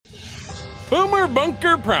Boomer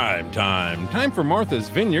Bunker Prime Time. Time for Martha's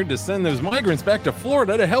Vineyard to send those migrants back to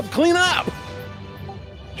Florida to help clean up.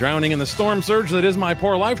 Drowning in the storm surge that is my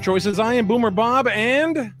poor life choices, I am Boomer Bob,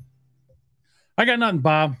 and... I got nothing,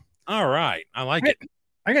 Bob. All right. I like it.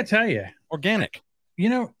 I got to tell you. Organic. You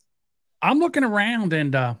know, I'm looking around,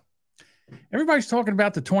 and everybody's talking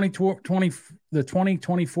about the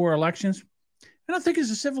 2024 elections. I don't think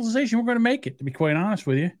as a civilization we're going to make it, to be quite honest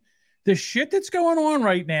with you. The shit that's going on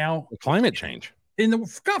right now, climate change.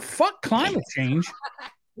 Fuck climate change.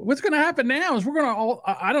 What's going to happen now is we're going to all,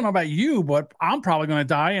 I don't know about you, but I'm probably going to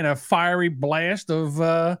die in a fiery blast of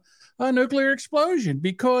a nuclear explosion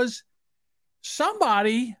because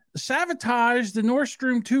somebody sabotaged the Nord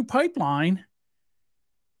Stream 2 pipeline,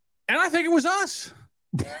 and I think it was us.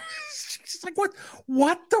 It's like,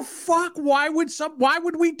 what the fuck? Why would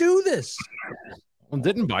we do this? Well,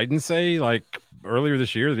 didn't Biden say like earlier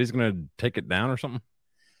this year that he's going to take it down or something?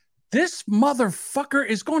 This motherfucker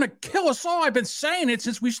is going to kill us all. I've been saying it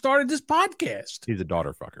since we started this podcast. He's a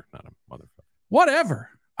daughter fucker, not a motherfucker. Whatever.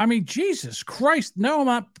 I mean, Jesus Christ. No, I'm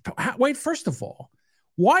not. Wait, first of all,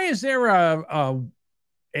 why is there a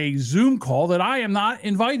Zoom call that I am not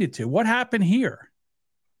invited to? What happened here?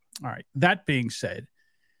 All right. That being said,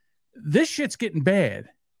 this shit's getting bad,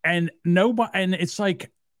 and it's like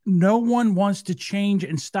no one wants to change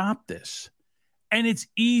and stop this, and it's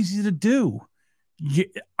easy to do.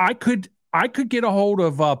 I could get a hold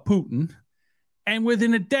of Putin, and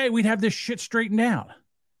within a day we'd have this shit straightened out.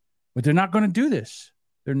 But they're not going to do this.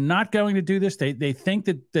 They're not going to do this. They think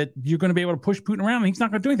that you're going to be able to push Putin around, and he's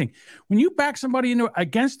not going to do anything. When you back somebody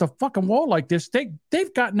against a fucking wall like this,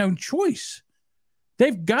 they've got no choice.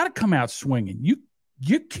 They've got to come out swinging.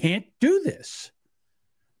 You can't do this.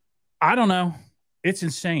 I don't know. It's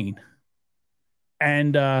insane.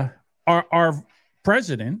 And our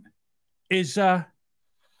president is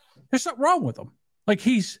there's something wrong with him. Like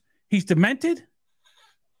he's demented.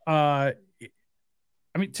 I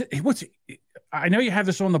mean, I know you have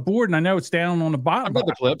this on the board, and I know it's down on the bottom. I've got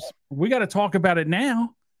the clips. We got to talk about it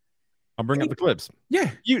now. I'll bring up the clips.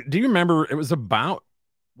 Yeah. Do you remember it was about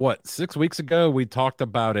 6 weeks ago? We talked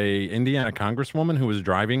about a Indiana congresswoman who was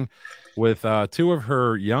driving with two of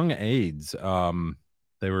her young aides.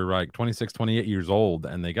 They were like 26, 28 years old,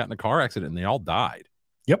 and they got in a car accident, and they all died.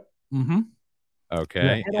 Yep. Mm-hmm.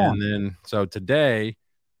 Okay. Yeah, and then, so today,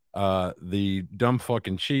 the dumb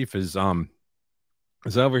fucking chief is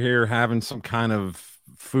over here having some kind of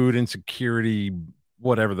food insecurity,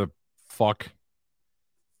 whatever the fuck.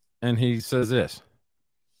 And he says this.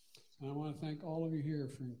 I want to thank all of you here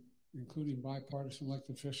for including bipartisan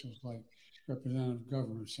elected officials like Representative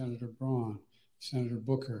Governor, Senator Braun, Senator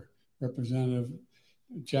Booker, Representative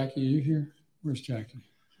Jackie. Are you here? Where's Jackie?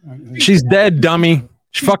 She's dead, dummy.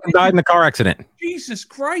 She fucking died in a car accident. Jesus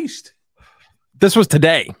Christ. This was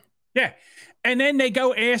today. Yeah. And then they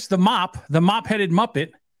go ask the mop-headed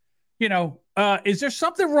Muppet, is there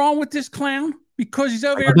something wrong with this clown? Because he's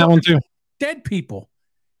over here that one too. Dead people.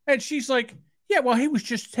 And she's like, yeah, well, he was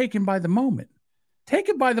just taken by the moment.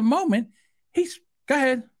 Taken by the moment. Go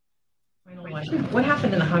ahead. What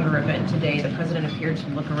happened in the hunger event today? The president appeared to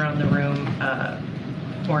look around the room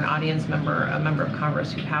for an audience member, a member of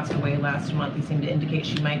Congress who passed away last month. He seemed to indicate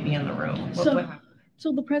she might be in the room. What happened?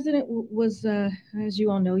 So the president was, as you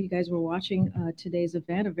all know, you guys were watching today's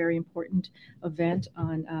event, a very important event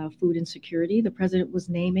on food insecurity. The president was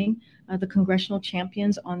naming the congressional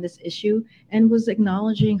champions on this issue and was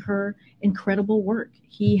acknowledging her incredible work.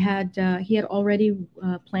 He had already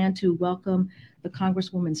planned to welcome the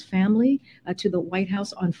Congresswoman's family to the White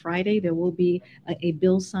House on Friday. There will be a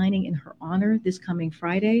bill signing in her honor this coming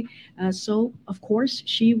Friday. So, of course,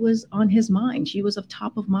 she was on his mind. She was of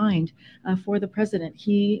top of mind for the president.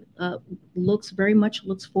 He very much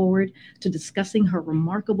looks forward to discussing her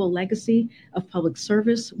remarkable legacy of public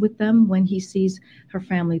service with them when he sees her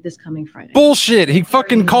family this coming Friday. Bullshit. He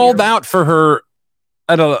fucking called out for her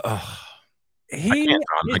at a... He is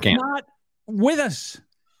not with us.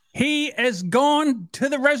 He has gone to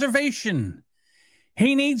the reservation.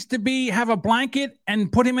 He needs to have a blanket and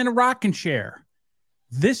put him in a rocking chair.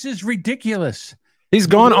 This is He's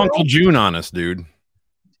gone Uncle June on us, dude.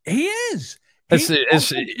 He is.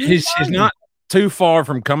 He's not too far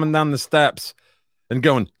from coming down the steps and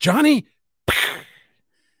going, Johnny.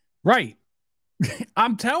 Right.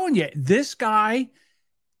 I'm telling you, this guy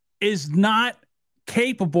is not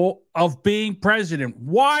capable of being president.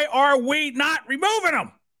 Why are we not removing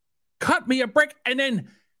him? Cut me a break. And then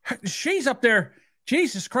she's up there.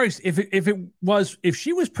 Jesus Christ. If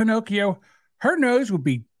she was Pinocchio, her nose would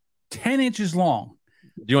be 10 inches long.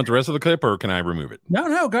 you want the rest of the clip, or can I remove it?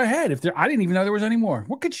 No, go ahead. I didn't even know there was any more.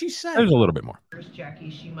 What could she say? There's a little bit more. Jackie,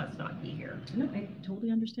 she must not be here. No, I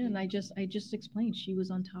totally understand. I just explained she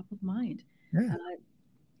was on top of mind. Yeah.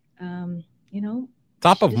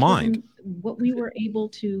 Top of mind. What we were able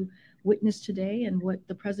to witness today, and what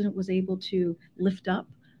the president was able to lift up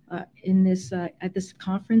in this at this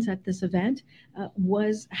conference, at this event,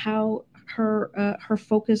 was how her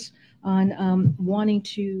focus on wanting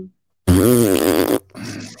to.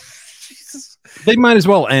 They might as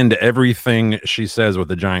well end everything she says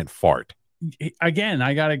with a giant fart. Again,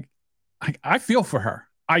 I feel for her.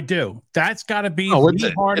 I do. That's got to be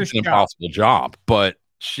the hardest it's an impossible job, but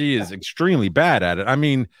she is extremely bad at it. I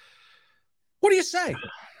mean, what do you say?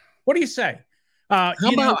 How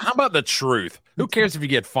about the truth? Who cares if you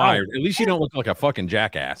get fired? At least you don't look like a fucking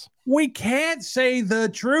jackass. We can't say the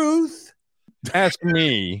truth. Ask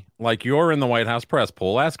me, like you're in the White House press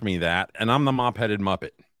pool. Ask me that, and I'm the mop-headed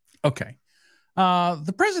Muppet. Okay.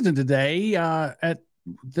 The president today at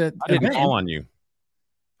the I didn't call on you.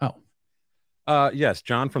 Oh. Yes,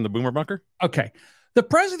 John from the Boomer Bunker. Okay. The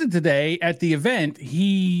president today at the event,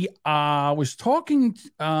 he was talking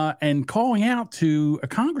and calling out to a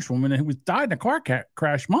congresswoman who died in a car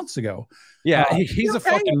crash months ago. Yeah, he's a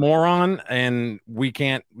fucking moron, and we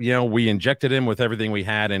can't, we injected him with everything we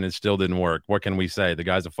had, and it still didn't work. What can we say? The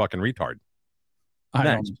guy's a fucking retard.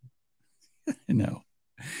 No.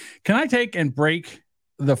 Can I take and break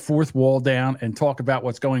the fourth wall down and talk about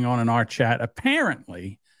what's going on in our chat?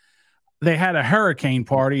 Apparently, they had a hurricane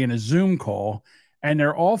party and a Zoom call, and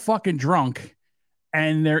they're all fucking drunk,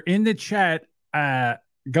 and they're in the chat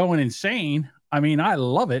going insane. I mean, I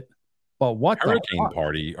love it, but what hurricane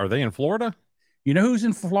party? Are they in Florida? You know who's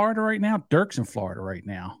in Florida right now? Dirk's in Florida right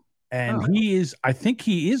now, and I think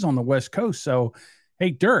he is on the West Coast. So,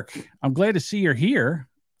 hey, Dirk, I'm glad to see you're here.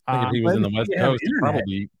 I think if he was in the West Coast,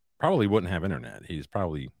 he probably wouldn't have internet. He's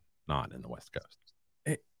probably not in the West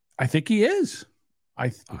Coast. I think he is. I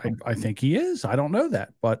think he is. I don't know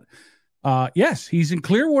that, but yes, he's in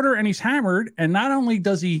Clearwater and he's hammered. And not only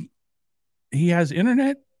does he has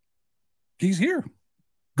internet, he's here.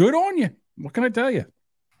 Good on you. What can I tell you?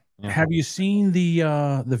 Yeah. Have you seen the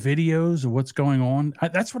videos of what's going on?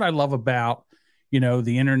 That's what I love about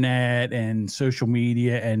the internet and social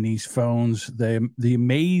media and these phones. The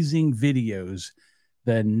amazing videos,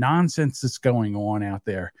 the nonsense that's going on out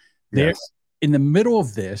there. Yes. In the middle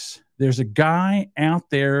of this, there's a guy out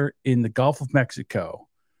there in the Gulf of Mexico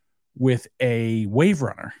with a wave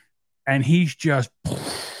runner, and he's just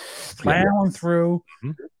plowing through.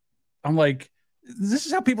 Mm-hmm. I'm like, this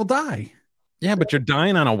is how people die. Yeah, but you're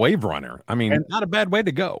dying on a wave runner. I mean, not a bad way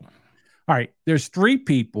to go. All right, there's 3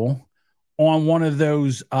 people on one of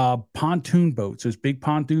those pontoon boats, those big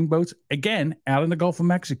pontoon boats, again, out in the Gulf of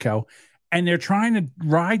Mexico, and they're trying to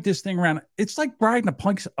ride this thing around. It's like riding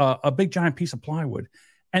a big giant piece of plywood.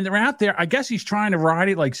 And they're out there. I guess he's trying to ride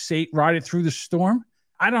it through the storm.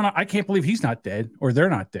 I don't know. I can't believe he's not dead, or they're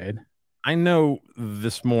not dead. I know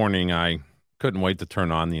this morning I couldn't wait to turn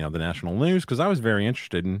on, the national news, because I was very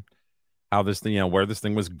interested in how this thing, where this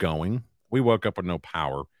thing was going. We woke up with no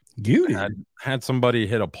power. You had somebody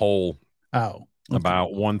hit a pole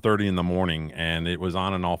about 1:30 in the morning, and it was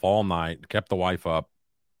on and off all night, kept the wife up,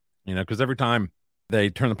 because every time they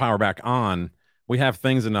turn the power back on, we have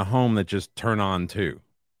things in the home that just turn on too.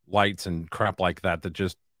 Lights and crap like that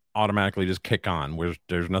just automatically just kick on.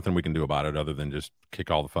 There's nothing we can do about it other than just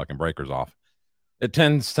kick all the fucking breakers off. It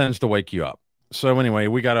tends to wake you up. So anyway,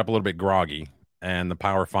 we got up a little bit groggy, and the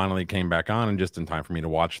power finally came back on, and just in time for me to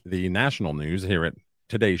watch the national news here at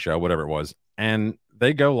Today's Show, whatever it was. And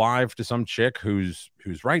they go live to some chick who's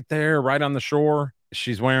right there, right on the shore.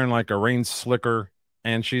 She's wearing like a rain slicker,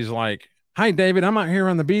 and she's like, "Hi, David, I'm out here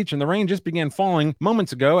on the beach, and the rain just began falling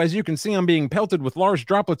moments ago. As you can see, I'm being pelted with large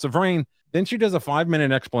droplets of rain." Then she does a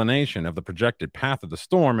 5-minute explanation of the projected path of the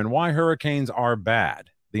storm and why hurricanes are bad.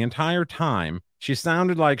 The entire time, she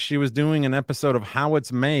sounded like she was doing an episode of How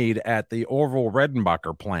It's Made at the Orville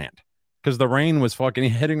Redenbacher plant, because the rain was fucking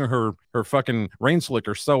hitting her fucking rain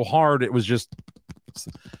slicker so hard, it was just,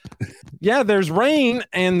 yeah, there's rain,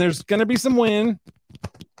 and there's going to be some wind.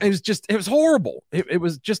 It was horrible. It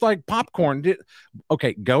was just like popcorn.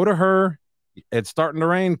 Okay, go to her. It's starting to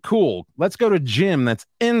rain. Cool. Let's go to Jim that's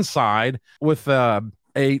inside with a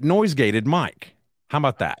noise gated mic. How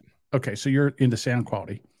about that? Okay, so you're into sound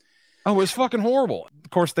quality. Oh, it was fucking horrible. Of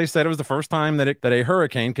course, they said it was the first time that a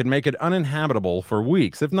hurricane could make it uninhabitable for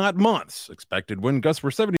weeks, if not months. Expected wind gusts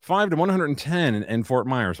were 75 to 110 in Fort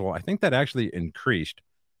Myers. Well, I think that actually increased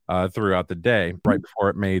throughout the day, right before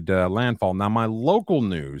it made landfall. Now, my local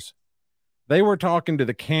news, They were talking to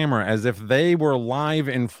the camera as if they were live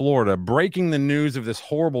in Florida, breaking the news of this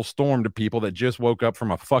horrible storm to people that just woke up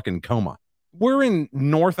from a fucking coma. We're in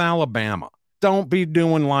North Alabama. Don't be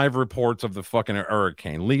doing live reports of the fucking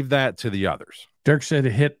hurricane. Leave that to the others. Dirk said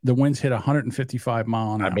the winds hit 155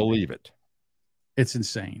 mile an hour. I believe it. It's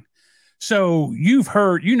insane. So you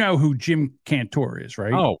know who Jim Cantor is,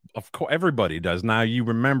 right? Oh, of course. Everybody does. Now, you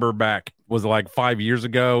remember back, was it like 5 years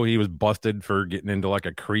ago, he was busted for getting into like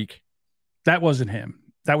a creek? That wasn't him.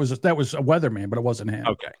 That was a weatherman, but it wasn't him.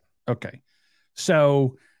 Okay.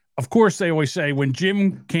 So, of course, they always say when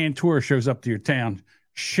Jim Cantor shows up to your town,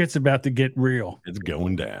 shit's about to get real. It's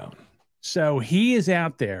going down. So he is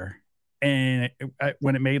out there, and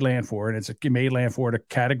when it made landfall, and it made landfall at a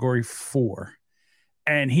Category 4,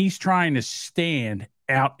 and he's trying to stand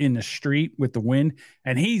out in the street with the wind,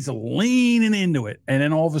 and he's leaning into it, and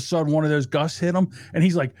then all of a sudden one of those gusts hit him, and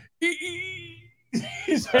he's like,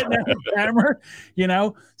 he's hitting at the camera, you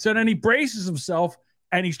know. So then he braces himself,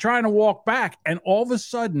 and he's trying to walk back, and all of a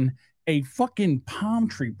sudden a fucking palm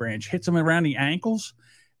tree branch hits him around the ankles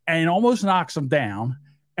and almost knocks him down.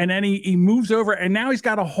 And then he moves over, and now he's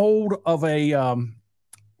got a hold of a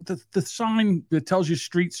the sign that tells you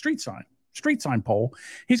street sign pole.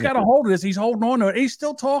 He's got a hold of this. He's holding on to it. He's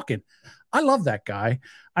still talking. I love that guy.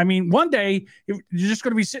 I mean, one day you're just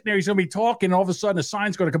going to be sitting there. He's going to be talking, and all of a sudden a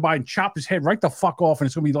sign's going to come by and chop his head right the fuck off, and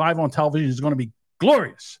it's going to be live on television. It's going to be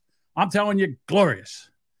glorious. I'm telling you, glorious.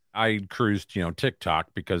 I cruised, TikTok,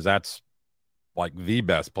 because that's like the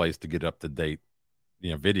best place to get up to date,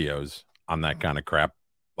 videos on that kind of crap,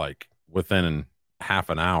 like within half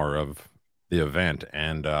an hour of the event.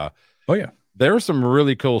 And there were some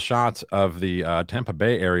really cool shots of the Tampa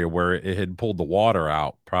Bay area where it had pulled the water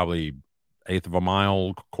out, probably eighth of a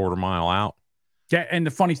mile, quarter mile out. Yeah, and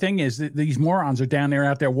the funny thing is that these morons are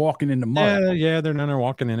out there walking in the mud. Yeah, they're down there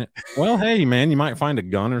walking in it. Well, hey, man, you might find a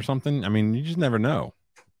gun or something. I mean, you just never know.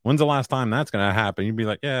 When's the last time that's going to happen? You'd be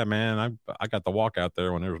like, yeah, man, I got to walk out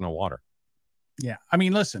there when there was no water. Yeah, I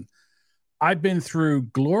mean, listen, I've been through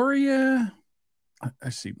Gloria. I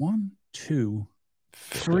see 1, 2,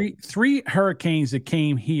 3 hurricanes that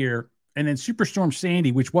came here, and then Superstorm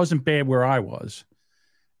Sandy, which wasn't bad where I was,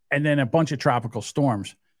 and then a bunch of tropical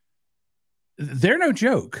storms. They're no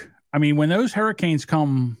joke. I mean, when those hurricanes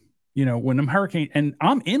come, when them hurricanes, and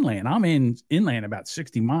I'm inland about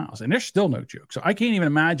 60 miles, and they're still no joke. So I can't even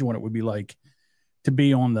imagine what it would be like to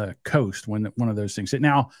be on the coast when one of those things hit.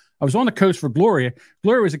 Now, I was on the coast for Gloria.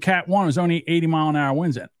 Gloria was a Cat 1. It was only 80 mile an hour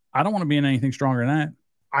winds. I don't want to be in anything stronger than that.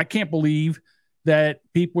 I can't believe that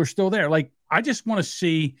people are still there. Like, I just want to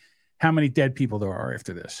see how many dead people there are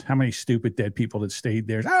after this. How many stupid dead people that stayed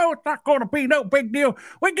there. Oh, it's not going to be no big deal.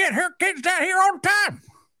 We get hurricanes down here all the time.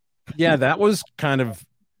 Yeah, that was kind of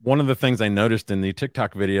one of the things I noticed in the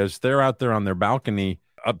TikTok videos. They're out there on their balcony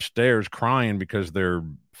upstairs crying because their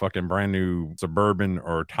fucking brand new Suburban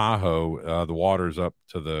or Tahoe, the water's up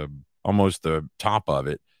to almost the top of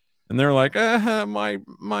it. And they're like, my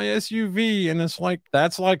SUV. And it's like,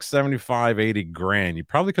 that's like 75, 80 grand. You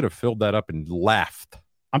probably could have filled that up and left.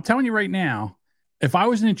 I'm telling you right now, if I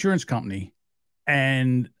was an insurance company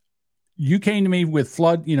and you came to me with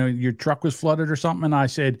flood, your truck was flooded or something, and I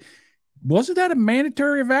said, wasn't that a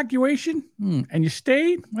mandatory evacuation? And you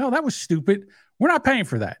stayed? Well, that was stupid. We're not paying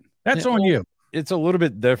for that. That's on you. It's a little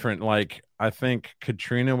bit different. Like, I think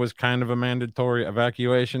Katrina was kind of a mandatory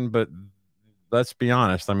evacuation, but let's be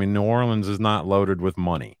honest. I mean, New Orleans is not loaded with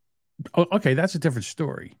money. Oh, okay, that's a different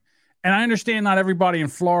story. And I understand not everybody in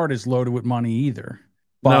Florida is loaded with money either.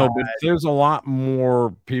 But there's a lot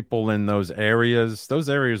more people in those areas. Those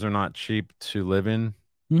areas are not cheap to live in.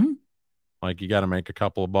 Mm-hmm. Like, you got to make a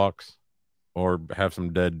couple of bucks or have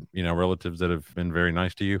some dead, relatives that have been very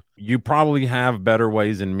nice to you. You probably have better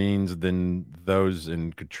ways and means than those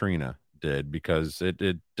in Katrina did, because it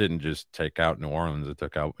didn't just take out New Orleans. It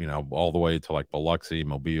took out, all the way to like Biloxi,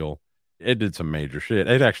 Mobile. It did some major shit.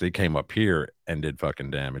 It actually came up here and did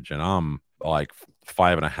fucking damage. And I'm like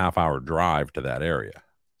 5.5 hour drive to that area.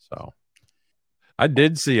 So I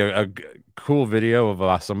did see a cool video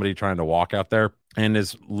of somebody trying to walk out there, and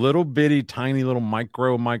this little bitty, tiny little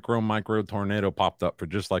micro tornado popped up for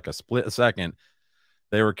just like a split second.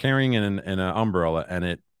 They were carrying an umbrella, and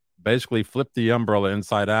it basically flipped the umbrella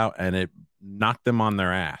inside out, and it knocked them on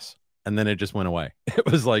their ass. And then it just went away.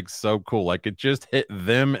 It was like so cool. Like, it just hit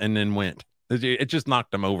them and then went. It just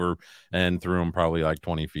knocked them over and threw them probably like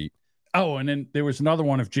 20 feet. Oh, and then there was another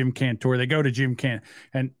one of Jim Cantor. They go to Jim Cantor,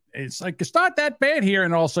 and it's like, it's not that bad here.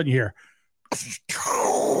 And all of a sudden you hear,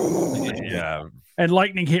 yeah, and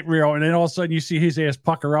lightning hit Rio. And then all of a sudden you see his ass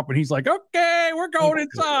pucker up, and he's like, okay, we're going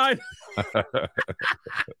inside.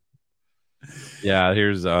 Yeah,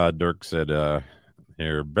 here's Dirk said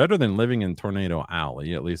here, better than living in Tornado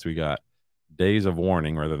Alley. At least we got days of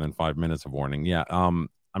warning rather than 5 minutes of warning. Yeah.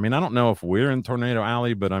 I mean, I don't know if we're in Tornado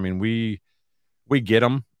Alley, but I mean, we get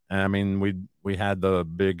them. I mean, we had the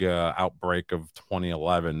big outbreak of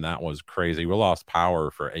 2011. That was crazy. We lost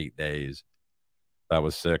power for 8 days. That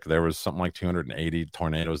was sick. There was something like 280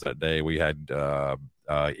 tornadoes that day. We had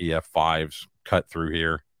EF5s cut through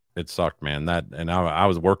here. It sucked, man. I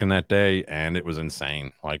was working that day, and it was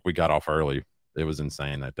insane. Like, we got off early. It was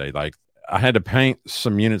insane that day. Like, I had to paint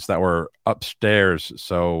some units that were upstairs,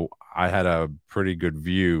 so I had a pretty good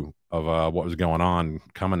view of what was going on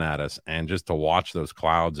coming at us, and just to watch those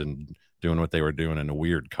clouds and doing what they were doing in the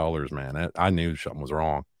weird colors, man, I knew something was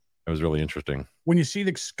wrong. It was really interesting. When you see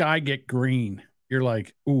the sky get green, you're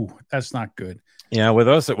like, ooh, that's not good. Yeah, with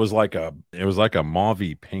us, it was like a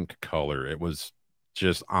mauvey pink color. It was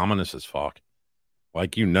just ominous as fuck.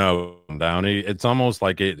 Like, Downey, it's almost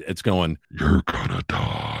like it's going, you're gonna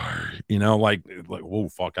die. Like, whoa,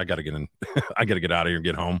 fuck, I gotta get in. I gotta get out of here and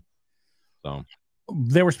get home. So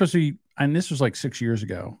they were supposed to be, and this was like 6 years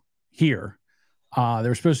ago here. There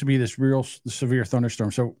was supposed to be this real severe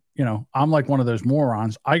thunderstorm. So, I'm like one of those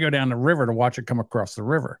morons. I go down the river to watch it come across the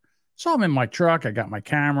river. So I'm in my truck. I got my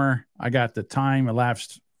camera. I got the time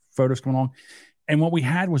elapsed photos coming along. And what we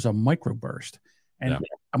had was a microburst. And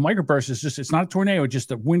a microburst is it's not a tornado. Just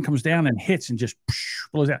the wind comes down and hits and just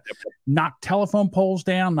blows out. Knock telephone poles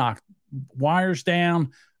down, knock wires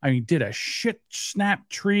down. I mean, did a shit, snap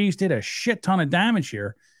trees, did a shit ton of damage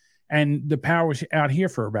here. And the power was out here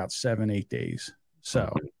for about 7-8 days.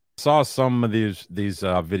 So saw some of these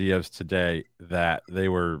videos today that they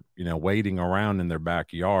were, wading around in their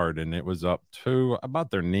backyard, and it was up to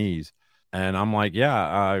about their knees. And I'm like, yeah,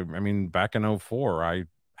 I mean, back in 2004, I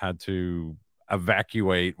had to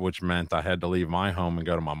evacuate, which meant I had to leave my home and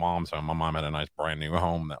go to my mom's home. My mom had a nice brand new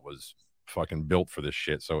home that was fucking built for this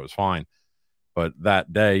shit, so it was fine. But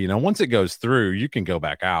that day, once it goes through, you can go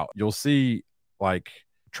back out. You'll see like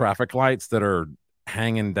traffic lights that are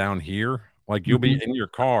hanging down here. Like, you'll be in your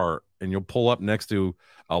car and you'll pull up next to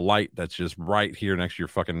a light that's just right here next to your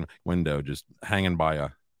fucking window, just hanging by a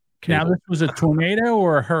cable. Now, this was a tornado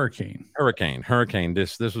or a hurricane? Hurricane.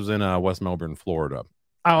 This was in West Melbourne, Florida.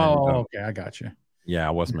 Oh, okay, I got you. Yeah,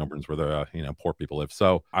 West Melbourne's where the poor people live.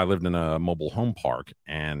 So I lived in a mobile home park,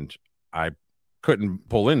 and I couldn't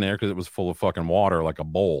pull in there because it was full of fucking water, like a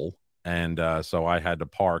bowl. And so I had to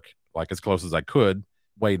park like as close as I could,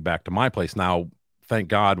 wade back to my place. Now, thank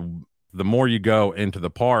God, the more you go into the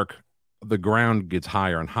park, the ground gets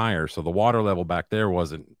higher and higher. So the water level back there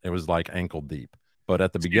it was like ankle deep. But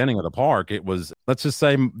at the beginning of the park, it was, let's just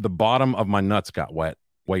say the bottom of my nuts got wet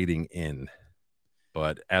wading in.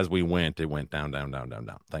 But as we went, it went down, down, down, down,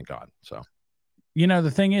 down. Thank God. So,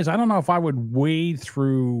 the thing is, I don't know if I would wade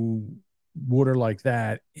through water like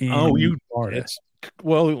that in Florida.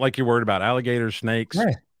 Well, like you're worried about alligators, snakes,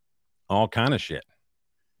 right, all kind of shit.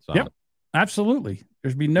 So, yep, absolutely.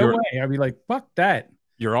 There's be no way. I'd be like, fuck that.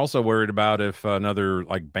 You're also worried about if another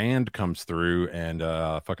like band comes through and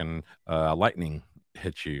fucking lightning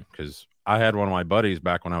hits you. Because I had one of my buddies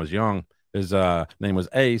back when I was young. His name was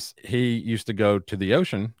Ace. He used to go to the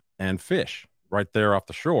ocean and fish right there off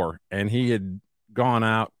the shore. And he had gone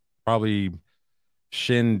out probably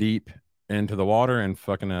shin deep into the water, and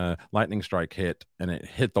fucking a lightning strike hit, and it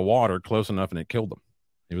hit the water close enough and it killed him.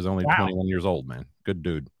 He was only 21 years old, man. Good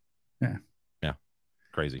dude. Yeah.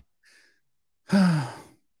 Crazy.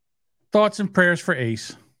 Thoughts and prayers for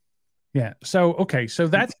Ace. Yeah. So, okay. So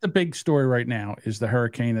that's the big story right now is the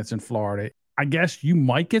hurricane that's in Florida. I guess you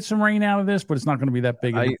might get some rain out of this, but it's not going to be that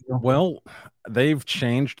big. Well, they've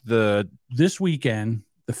changed this weekend,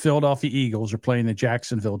 the Philadelphia Eagles are playing the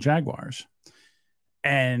Jacksonville Jaguars.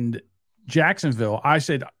 And Jacksonville, I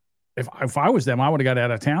said, if I was them, I would have got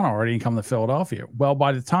out of town already and come to Philadelphia. Well,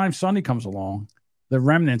 by the time Sunday comes along, the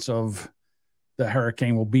remnants of the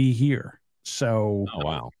hurricane will be here. So, oh,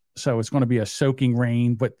 wow. So it's going to be a soaking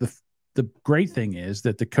rain. But the great thing is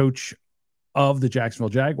that the coach of the Jacksonville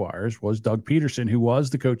Jaguars was Doug Peterson, who was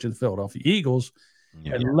the coach of the Philadelphia Eagles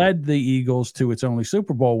and led the Eagles to its only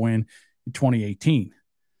Super Bowl win in 2018.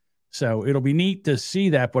 So it'll be neat to see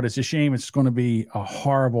that, but it's a shame. It's going to be a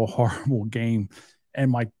horrible, horrible game. And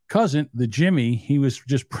my cousin, the Jimmy, he was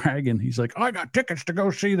just bragging. He's like, I got tickets to go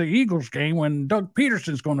see the Eagles game when Doug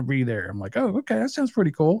Peterson's going to be there. I'm like, oh, okay, that sounds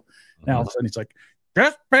pretty cool. Now all of a sudden he's like,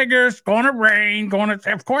 just figures, going to rain,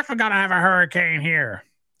 of course we got to have a hurricane here.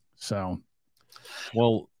 So.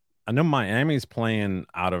 Well, I know Miami's playing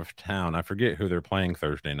out of town. I forget who they're playing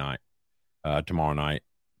Thursday night, tomorrow night,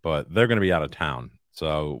 but they're going to be out of town.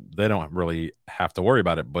 so they don't really have to worry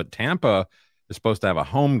about it. But Tampa is supposed to have a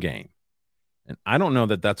home game, and I don't know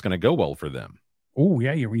that that's going to go well for them. Oh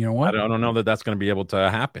yeah, you know what? I don't know that that's going to be able to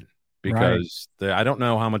happen because I don't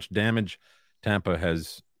know how much damage Tampa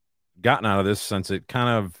has gotten out of this since it kind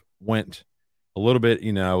of went a little bit,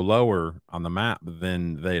 lower on the map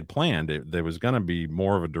than they had planned. There was going to be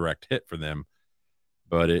more of a direct hit for them,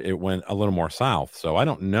 but it went a little more south. So I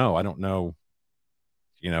don't know.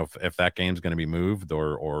 If that game's going to be moved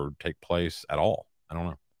or take place at all. I don't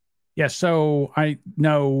know. Yeah, so I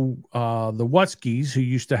know the Wutskis, who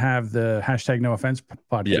used to have the hashtag No Offense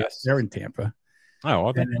podcast. Yes. They're in Tampa. Oh,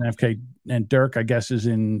 okay. And then FK and Dirk, I guess, is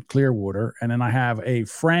in Clearwater. And then I have a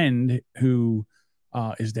friend who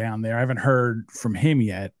is down there. I haven't heard from him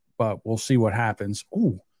yet, but we'll see what happens.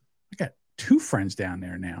 Oh, I got 2 friends down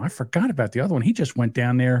there now. I forgot about the other one. He just went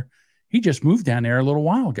down there. He just moved down there a little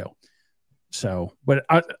while ago. So, but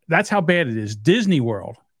that's how bad it is. Disney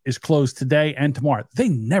World is closed today and tomorrow. They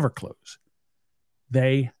never close.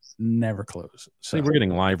 So we're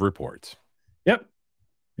getting live reports. Yep.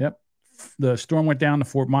 The storm went down to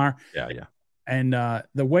Fort Myers. Yeah. And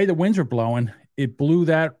the way the winds were blowing, it blew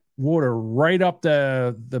that water right up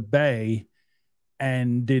the bay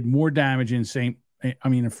and did more damage in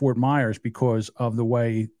Fort Myers because of the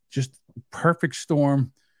way, just perfect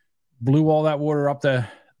storm, blew all that water up the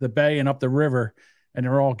bay and up the river, and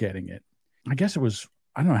they're all getting it. I guess it was,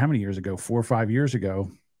 I don't know how many years ago, 4 or 5 years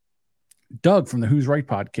ago, Doug from the Who's Right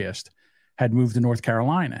podcast had moved to North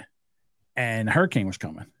Carolina and a hurricane was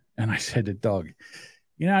coming. And I said to Doug,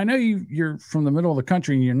 I know you're from the middle of the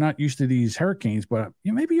country and you're not used to these hurricanes, but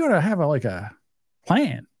maybe you ought to have a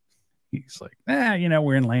plan. He's like,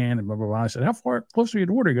 we're inland and blah, blah, blah. I said, how far closer are you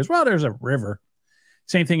to water? He goes, well, there's a river.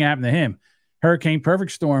 Same thing happened to him. Hurricane,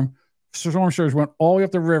 perfect storm. Storm surge went all the way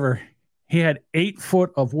up the river. He had 8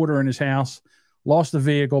 foot of water in his house, lost the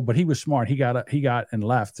vehicle, but he was smart. He got and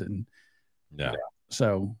left. And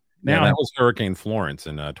so now that was Hurricane Florence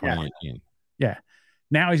in 2018. Yeah.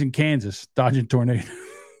 Now he's in Kansas dodging tornadoes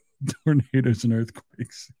and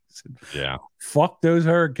earthquakes. Yeah. Fuck those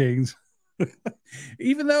hurricanes.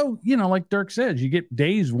 Even though, like Dirk says, you get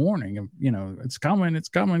days warning of, it's coming,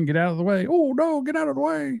 get out of the way. Oh no, get out of the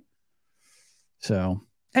way. So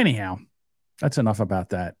anyhow, that's enough about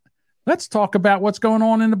that. Let's talk about what's going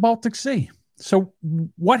on in the Baltic Sea. So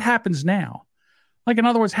what happens now? Like, in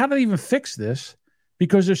other words, how do they even fix this?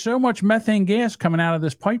 Because there's so much methane gas coming out of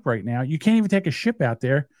this pipe right now. You can't even take a ship out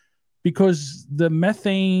there because the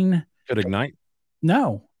methane could ignite.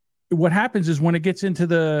 No. What happens is when it gets into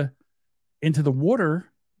the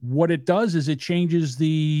water, what it does is it changes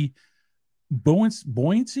the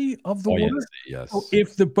buoyancy of the water. Yes. So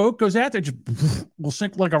if the boat goes out there, it just will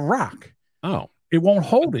sink like a rock. Oh. It won't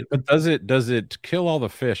hold it. But does it kill all the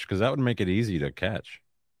fish? Because that would make it easy to catch.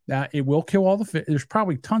 It will kill all the fish. There's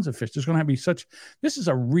probably tons of fish. There's going to be this is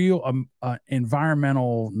a real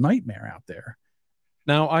environmental nightmare out there.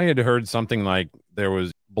 Now, I had heard something like there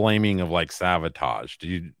was blaming of like sabotage. Do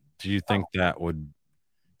you think that would,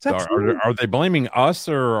 are they blaming us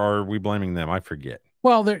or are we blaming them? I forget.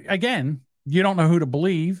 Well, again, you don't know who to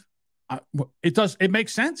believe. It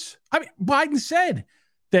makes sense. I mean, Biden said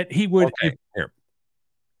that he would. Okay,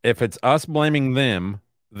 if it's us blaming them,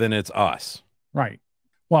 then it's us. Right.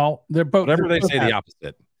 Well, they're both. Whatever they say, the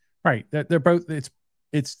opposite. Right. They're both.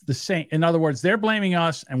 It's the same. In other words, they're blaming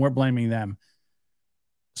us and we're blaming them.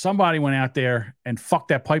 Somebody went out there and fucked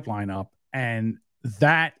that pipeline up, and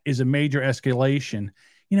that is a major escalation.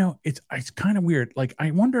 It's kind of weird. Like, I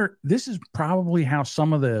wonder. This is probably how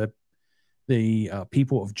some of the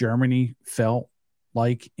people of Germany felt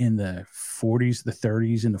like in the 40s, the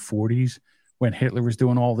 30s, and the 40s when Hitler was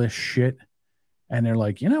doing all this shit, and they're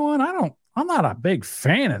like, you know what? I'm not a big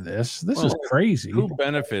fan of this. This is crazy. Who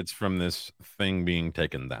benefits from this thing being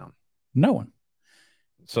taken down? No one.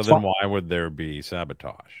 So then why would there be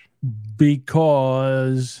sabotage?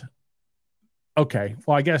 Because, okay,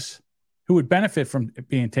 well, I guess who would benefit from it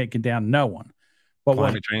being taken down? No one. But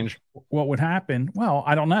climate change. What would happen? Well,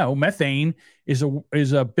 I don't know. Methane is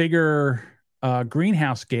a bigger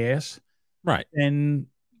greenhouse gas. Right.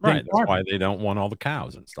 Right. That's why they don't want all the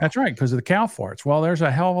cows and stuff. That's right, because of the cow farts. Well, there's a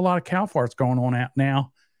hell of a lot of cow farts going on out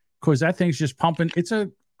now because that thing's just pumping.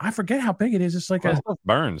 I forget how big it is. It's like stuff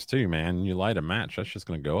burns too, man. You light a match, that's just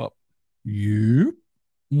going to go up. Yep.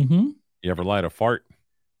 Mm-hmm. You ever light a fart?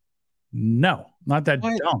 No, not that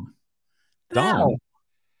dumb. No.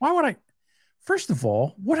 Why would I? First of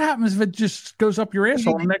all, what happens if it just goes up your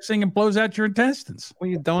asshole and the next thing and blows out your intestines? Well,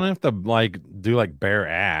 you don't have to do bare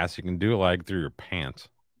ass. You can do it through your pants.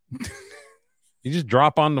 You just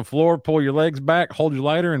drop on the floor, pull your legs back, hold your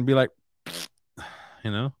lighter, and be like,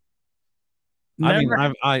 you know. Never. I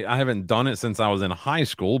mean, I haven't done it since I was in high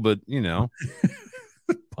school, but you know,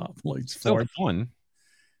 Pop lights still fart. fun.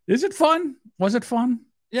 Is it fun? Was it fun?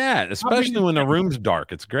 Yeah, especially when the room's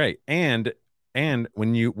dark. It's great. And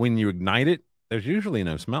when you ignite it, there's usually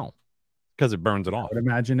no smell because it burns it off. I would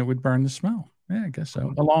imagine it would burn the smell. Yeah, I guess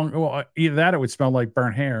so. Either that or it would smell like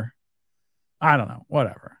burnt hair. I don't know.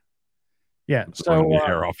 Whatever. Yeah. So the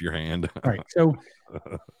hair off your hand. Right.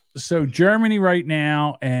 So Germany right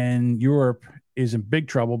now and Europe is in big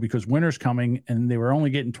trouble because winter's coming and they were only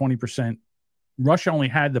getting 20%. Russia only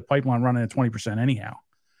had the pipeline running at 20% anyhow.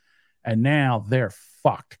 And now they're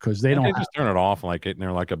fucked because they don't just turn it off like it and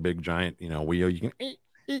they're like a big giant, wheel. You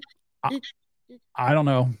can I don't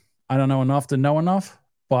know. I don't know enough to know enough,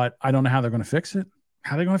 but I don't know how they're going to fix it.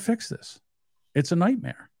 How are they going to fix this? It's a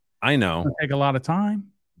nightmare. I know. It's going to take a lot of time.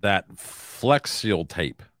 That Flex Seal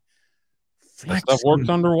tape. That stuff works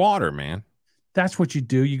underwater, man. That's what you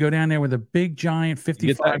do. You go down there with a big giant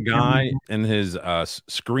 55. Get that guy in his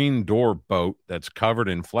screen door boat that's covered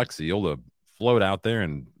in Flex Seal to float out there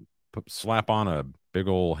and slap on a big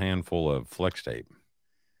old handful of flex tape.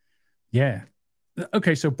 Yeah.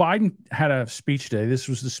 Okay, so Biden had a speech today. This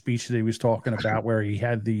was the speech that he was talking about where he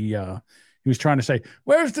had he was trying to say,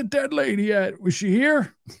 where's the dead lady at? Was she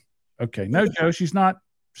here? Okay, no, Joe, she's not.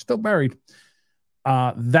 Still buried.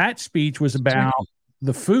 That speech was about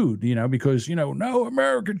the food, because, no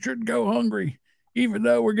American shouldn't go hungry, even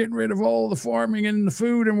though we're getting rid of all the farming and the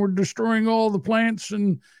food and we're destroying all the plants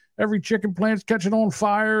and every chicken plant's catching on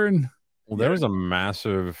fire. And there was a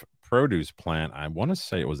massive produce plant. I want to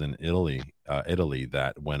say it was in Italy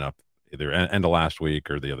that went up either end of last week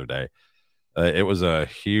or the other day. It was a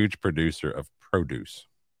huge producer of produce,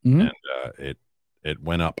 and it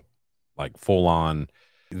went up like full on.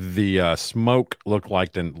 The smoke looked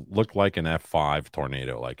like an F5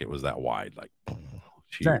 tornado, like it was that wide, like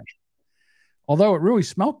huge. Although it really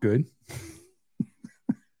smelled good.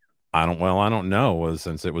 I don't know,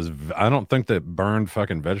 since it was. I don't think that burned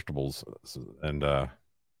fucking vegetables and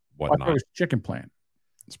whatnot. It was chicken plant.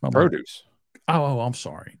 It smelled produce. Like, I'm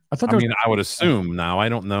sorry. I would assume now. I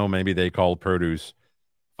don't know. Maybe they called produce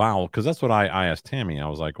foul because that's what I asked Tammy. I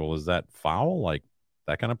was like, well, is that foul, like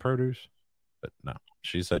that kind of produce? But no.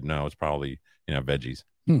 She said no, it's probably veggies.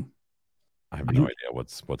 I have no idea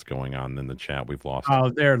what's going on in the chat. We've lost. Oh,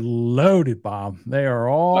 they're loaded, Bob. They are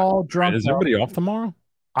all drunk. Is everybody off tomorrow?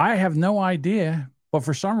 I have no idea, but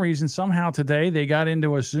for some reason, somehow today they got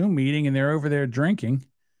into a Zoom meeting and they're over there drinking,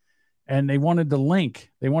 and they wanted the link.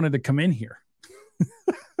 They wanted to come in here.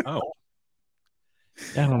 Oh,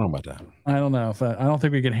 yeah, I don't know about that. I don't know if I don't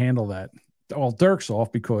think we can handle that. Well, Dirk's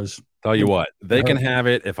off because. Tell you what, they can have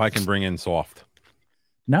it if I can bring in Soft.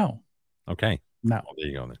 No. Okay. No. Well, there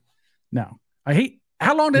you go then. No. I hate.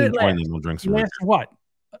 How long did it last? We'll drink some. What?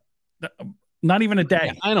 Not even a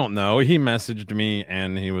day. I don't know. He messaged me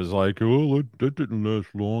and he was like, "Oh, that didn't last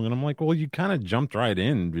long." And I'm like, "Well, you kind of jumped right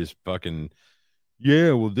in, just fucking,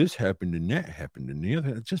 yeah. Well, this happened and that happened and the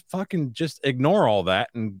other. Just ignore all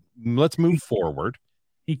that and let's move forward.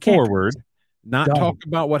 He can't not talk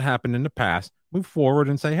about what happened in the past. Move forward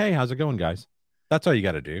and say, hey, how's it going, guys? That's all you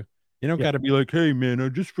got to do. You don't got to be like, hey,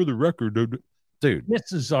 man, just for the record, dude.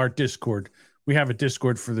 This is our Discord. We have a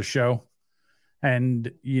Discord for the show.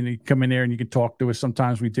 And you come in there and you can talk to us.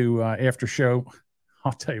 Sometimes we do after show.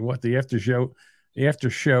 I'll tell you what, the after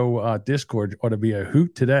show Discord ought to be a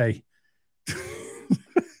hoot today.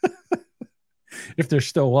 If they're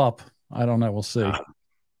still up, I don't know. We'll see.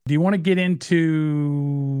 Do you want to get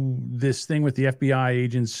into this thing with the FBI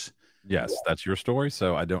agents? Yes, that's your story.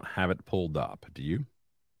 So I don't have it pulled up. Do you?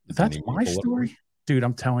 That's my story, dude.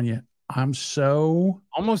 I'm telling you, I'm so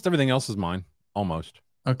almost everything else is mine. Almost.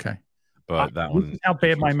 Okay. But that one, how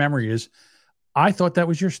bad my memory is. I thought that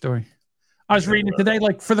was your story. I was reading it today,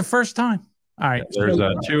 like for the first time. All right. There's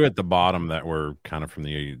two at the bottom that were kind of from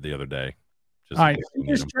the other day. All right.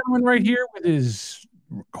 This gentleman right here with his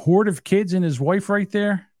horde of kids and his wife right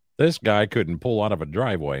there. This guy couldn't pull out of a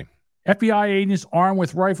driveway. FBI agents armed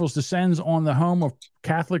with rifles descends on the home of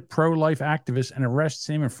Catholic pro-life activist and arrests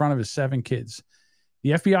him in front of his 7 kids.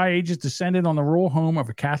 The FBI agents descended on the rural home of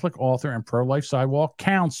a Catholic author and pro-life sidewalk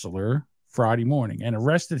counselor Friday morning and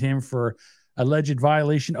arrested him for alleged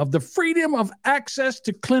violation of the Freedom of Access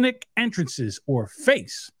to Clinic Entrances, or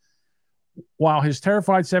FACE, while his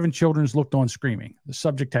terrified 7 children looked on screaming. The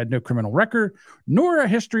subject had no criminal record nor a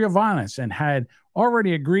history of violence and had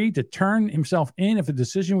already agreed to turn himself in if a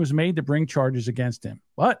decision was made to bring charges against him.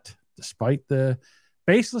 But despite the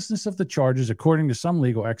baselessness of the charges, according to some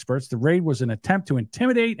legal experts, the raid was an attempt to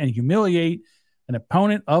intimidate and humiliate an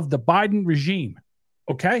opponent of the Biden regime.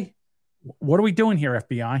 Okay? What are we doing here,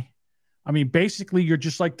 FBI? I mean, basically, you're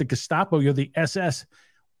just like the Gestapo. You're the SS.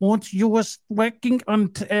 Once you was working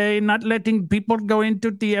on not letting people go into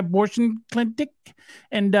the abortion clinic,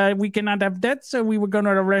 and we cannot have that, so we were going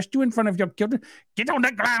to arrest you in front of your children. Get on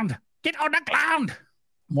the ground. Get on the ground.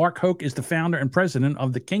 Mark Hoke is the founder and president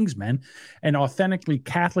of the Kingsmen, an authentically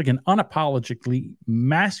Catholic and unapologetically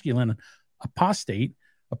masculine apostate,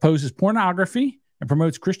 opposes pornography and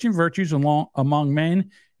promotes Christian virtues among men in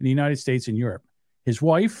the United States and Europe. His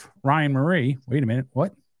wife, Ryan Marie, wait a minute,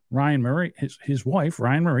 what? Ryan Marie, his wife,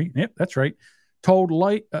 Ryan Marie, yep, that's right, told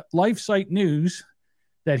LifeSite News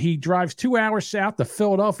that he drives 2 hours south to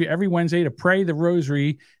Philadelphia every Wednesday to pray the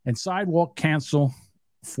rosary and sidewalk cancel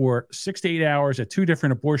for 6 to 8 hours at 2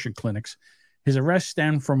 different abortion clinics. His arrest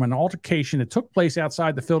stemmed from an altercation that took place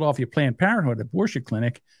outside the Philadelphia Planned Parenthood abortion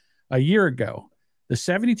clinic a year ago. The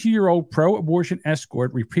 72-year-old pro-abortion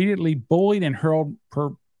escort repeatedly bullied and hurled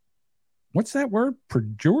what's that word?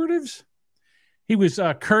 Pejoratives? He was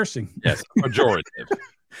cursing. Yes, pejorative.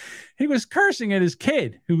 He was cursing at his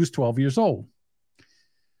kid, who was 12 years old.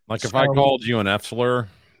 Like if I called you an F slur,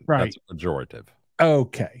 right. That's pejorative.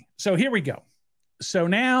 Okay, so here we go. So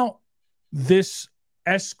now this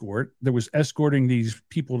escort that was escorting these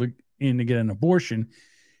people in to get an abortion,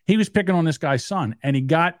 he was picking on this guy's son, and he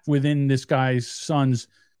got within this guy's son's,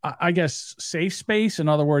 I guess, safe space. In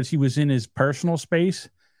other words, he was in his personal space,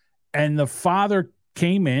 and the father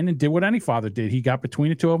came in and did what any father did. He got between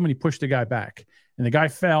the two of them and he pushed the guy back, and the guy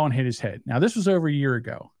fell and hit his head. Now, this was over a year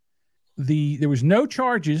ago. There was no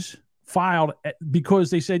charges filed because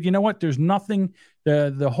they said, you know what? There's nothing.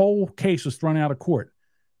 The whole case was thrown out of court.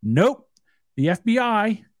 Nope. The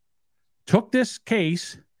FBI took this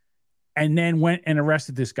case and then went and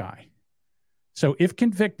arrested this guy. So if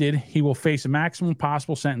convicted, he will face a maximum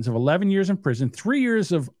possible sentence of 11 years in prison, 3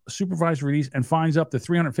 years of supervised release, and fines up to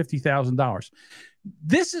 $350,000.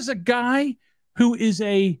 This is a guy who is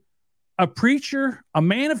a preacher, a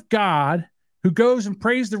man of God, who goes and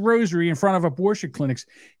prays the rosary in front of abortion clinics.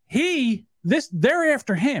 They're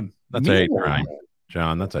after him. That's a hate crime,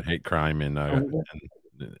 John. That's a hate crime in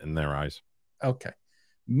their eyes. Okay.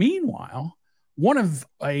 Meanwhile, one of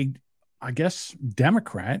I guess,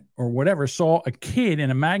 Democrat or whatever, saw a kid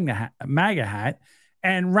in a MAGA hat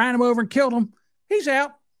and ran him over and killed him. He's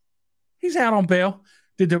out. He's out on bail.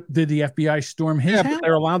 Did the FBI storm his house? But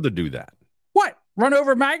they're allowed to do that. What? Run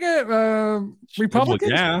over MAGA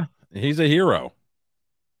Republicans? Yeah, he's a hero.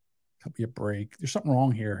 Cut me a break. There's something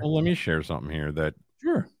wrong here. Well, let me share something here that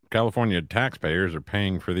sure. California taxpayers are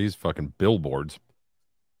paying for these fucking billboards.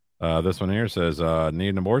 This one here says, need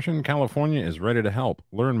an abortion? California is ready to help.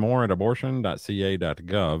 Learn more at abortion.ca.gov.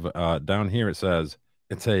 Down here it says,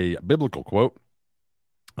 it's a biblical quote.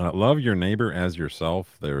 Love your neighbor as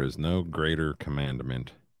yourself. There is no greater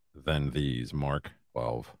commandment than these. Mark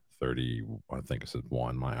 12:30. I think it says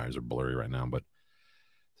 1. My eyes are blurry right now. But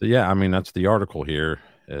so, yeah, I mean, that's the article here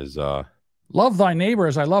is. Love thy neighbor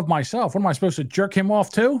as I love myself. What am I supposed to jerk him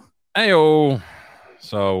off too? Ayo.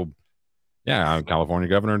 So. Yeah, California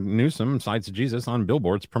Governor Newsom cites Jesus on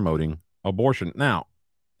billboards promoting abortion. Now,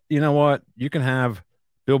 you know what? You can have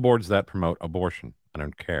billboards that promote abortion. I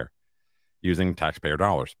don't care. Using taxpayer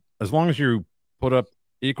dollars. As long as you put up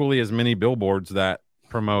equally as many billboards that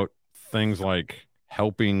promote things like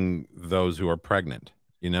helping those who are pregnant.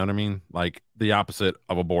 You know what I mean? Like the opposite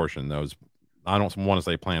of abortion. Those, I don't want to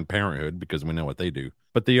say Planned Parenthood because we know what they do.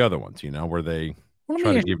 But the other ones, where they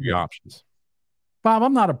try to give you options. Bob,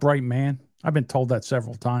 I'm not a bright man. I've been told that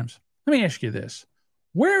several times. Let me ask you this.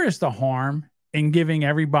 Where is the harm in giving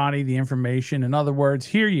everybody the information? In other words,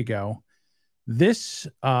 here you go. This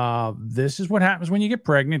is what happens when you get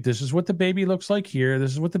pregnant. This is what the baby looks like here.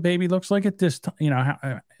 This is what the baby looks like at this,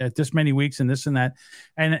 at this many weeks and this and that.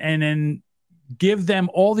 And then give them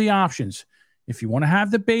all the options. If you want to have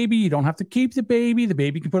the baby, you don't have to keep the baby. The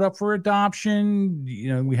baby can put up for adoption.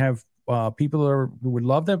 We have people who would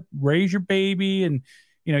love to raise your baby, and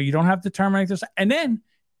you don't have to terminate this. And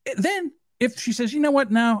then if she says, you know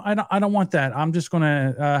what, no, I don't want that. I'm just going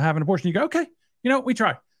to have an abortion. You go, okay, we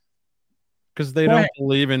try. Because they don't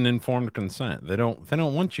believe in informed consent. They don't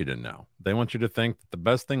want you to know. They want you to think that the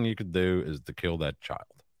best thing you could do is to kill that child.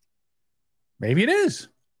 Maybe it is.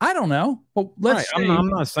 I don't know. But let's. Right. I'm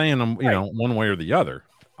not saying I'm one way or the other.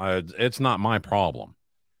 It's not my problem.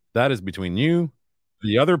 That is between you,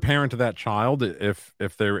 the other parent of that child.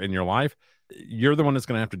 If they're in your life, you're the one that's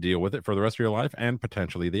going to have to deal with it for the rest of your life and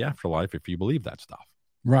potentially the afterlife if you believe that stuff.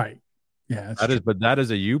 Right. Yeah. But that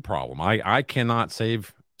is a you problem. I cannot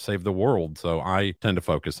save the world, so I tend to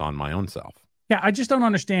focus on my own self. Yeah, I just don't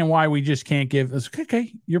understand why we just can't give us.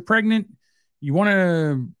 Okay, you're pregnant. You want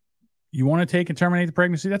to You want to take and terminate the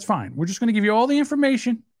pregnancy? That's fine. We're just going to give you all the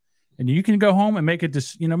information, and you can go home and make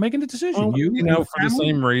making a decision. For the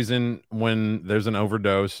same reason, when there's an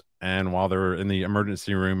overdose and while they're in the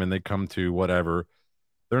emergency room and they come to whatever,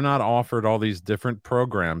 they're not offered all these different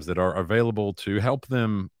programs that are available to help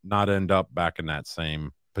them not end up back in that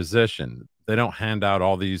same position. They don't hand out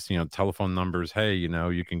all these, telephone numbers. Hey,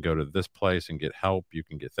 you can go to this place and get help. You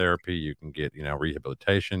can get therapy. You can get,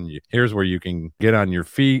 rehabilitation. Here's where you can get on your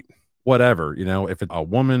feet. Whatever, if it's a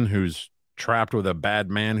woman who's trapped with a bad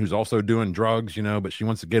man who's also doing drugs, but she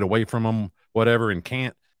wants to get away from him, whatever, and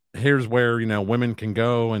can't. Here's where, women can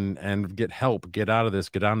go and get help, get out of this,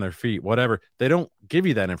 get on their feet, whatever. They don't give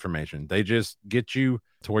you that information. They just get you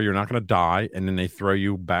to where you're not going to die, and then they throw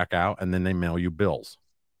you back out, and then they mail you bills.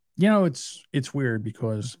 It's weird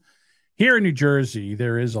because here in New Jersey,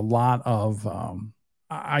 there is a lot of,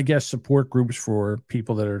 I guess, support groups for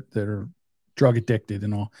people that are drug addicted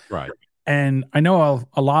and all. Right. And I know of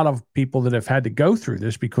a lot of people that have had to go through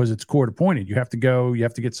this because it's court appointed. You have to go, you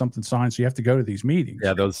have to get something signed. So you have to go to these meetings.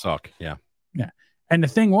 Yeah. Those suck. Yeah. Yeah. And the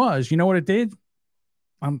thing was, you know what it did?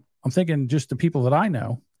 I'm thinking just the people that I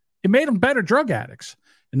know, it made them better drug addicts.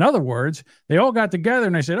 In other words, they all got together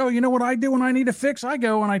and they said, oh, you know what I do when I need a fix? I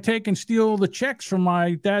go and I take and steal the checks from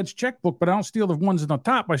my dad's checkbook, but I don't steal the ones on the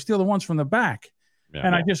top. I steal the ones from the back. Yeah.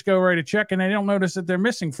 And I just go write a check and they don't notice that they're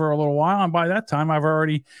missing for a little while. And by that time I've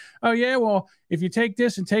already, oh yeah, well, if you take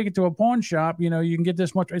this and take it to a pawn shop, you can get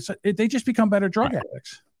this much. They just become better drug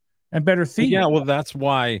addicts and better thieves. Yeah. Well, that's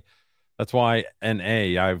why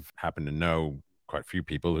NA, I've happened to know quite a few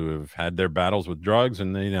people who have had their battles with drugs,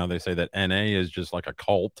 and they say that NA is just like a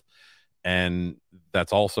cult. And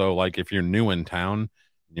that's also like, if you're new in town,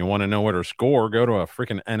 you want to know where to score, go to a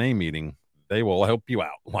freaking NA meeting. They will help you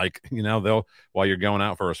out. Like, they'll, while you're going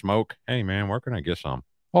out for a smoke, hey man, where can I get some?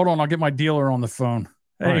 Hold on. I'll get my dealer on the phone.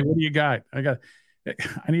 Hey, right. What do you got? I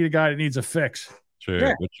need a guy that needs a fix. Sure.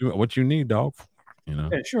 Yeah. What you need, dog? Yeah,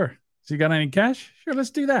 sure. So you got any cash? Sure.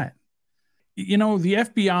 Let's do that. The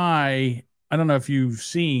FBI, I don't know if you've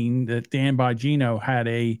seen that Dan Bongino had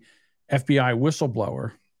a FBI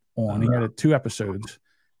whistleblower on. He had 2 episodes,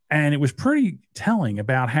 and it was pretty telling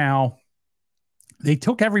about how they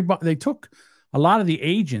took a lot of the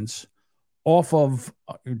agents off of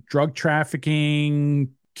drug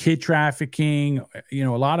trafficking, kid trafficking, a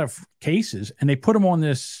lot of cases, and they put them on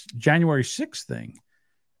this January 6th thing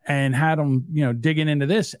and had them, digging into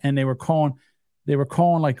this. And they were calling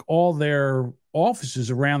like all their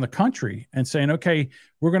offices around the country and saying, okay,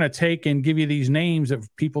 we're going to take and give you these names of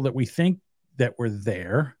people that we think that were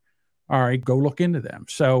there. All right, go look into them.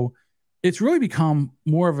 So it's really become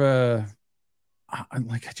more of a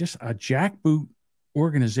jackboot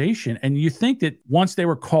organization. And you think that once they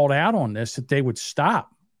were called out on this, that they would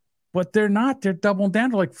stop, but they're not. They're doubling down.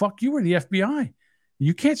 They're like, fuck you, we're the FBI.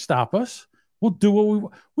 You can't stop us. We'll do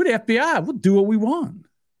what we're the FBI. We'll do what we want.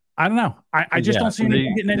 I don't know. I just don't see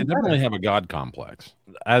anything getting any better. They definitely have a God complex,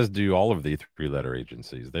 as do all of the 3-letter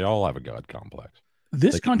agencies. They all have a God complex.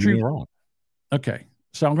 This country, wrong. Okay,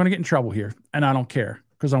 so I'm going to get in trouble here, and I don't care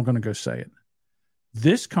because I'm going to go say it.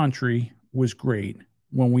 This country was great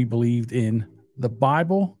when we believed in the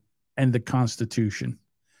Bible and the Constitution.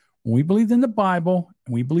 When we believed in the Bible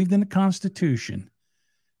and we believed in the Constitution,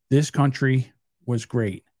 this country was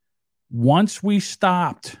great. Once we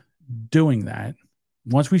stopped doing that,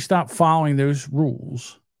 once we stopped following those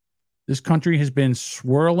rules, this country has been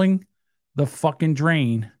swirling the fucking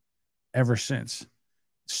drain ever since. It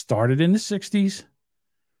started in the 60s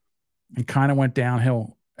and kind of went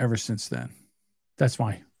downhill ever since then. That's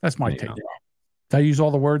my take. Did I use all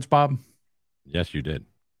the words, Bob? Yes, you did.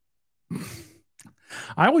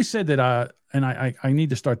 I always said that, and I need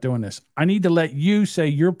to start doing this. I need to let you say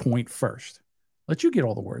your point first. Let you get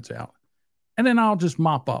all the words out. And then I'll just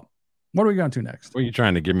mop up. What are we going to next? Were you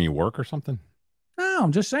trying to give me work or something? No,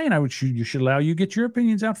 I'm just saying you should allow you to get your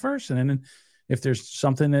opinions out first. And then if there's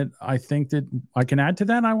something that I think that I can add to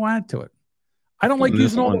that, I will add to it. I don't like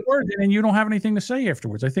using all the words and then you don't have anything to say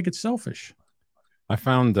afterwards. I think it's selfish. I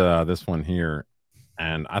found this one here,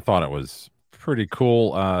 and I thought it was pretty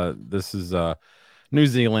cool. This is New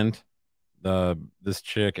Zealand. This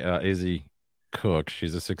chick, Izzy Cook,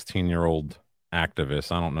 she's a 16-year-old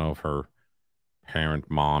activist. I don't know if her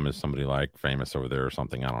mom is somebody like famous over there or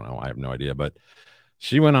something. I don't know. I have no idea. But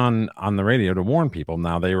she went on the radio to warn people.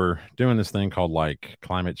 Now, they were doing this thing called like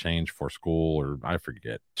climate change for school, or I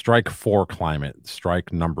forget. Strike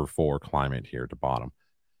number 4 climate here at the bottom.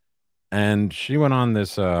 And she went on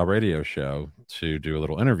this radio show to do a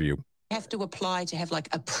little interview. You have to apply to have like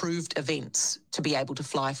approved events to be able to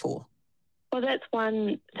fly for. Well, that's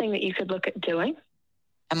one thing that you could look at doing.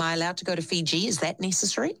 Am I allowed to go to Fiji? Is that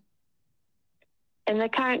necessary? In the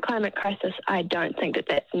current climate crisis, I don't think that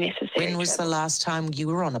that's necessary. When was the last time you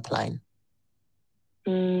were on a plane?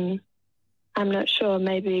 I'm not sure.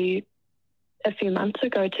 Maybe a few months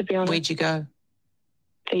ago, to be honest. Where'd you go?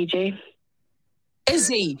 Fiji.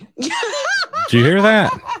 Izzy! Did you hear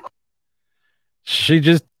that? She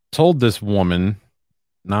just told this woman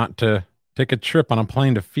not to take a trip on a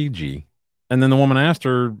plane to Fiji. And then the woman asked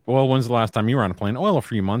her, well, when's the last time you were on a plane? Well, a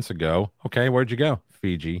few months ago. Okay, where'd you go?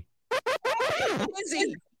 Fiji.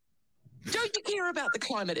 Izzy! Don't you care about the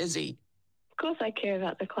climate, Izzy? Of course I care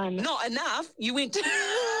about the climate. Not enough. You went to...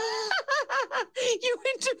 you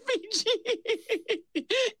went to Fiji.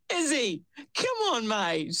 Izzy, come on,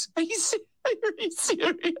 mate. Are you serious?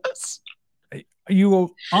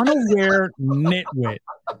 You unaware nitwit.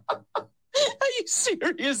 Are you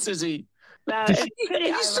serious, Izzy? No, it's pretty Are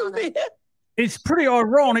you still there? It's pretty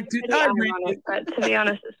ironic. Pretty ironic, but to be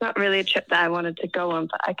honest, it's not really a trip that I wanted to go on,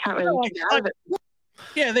 but I can't really get out of it.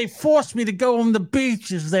 Yeah, they forced me to go on the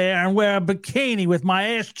beaches there and wear a bikini with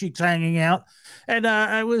my ass cheeks hanging out. And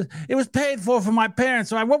it was paid for my parents.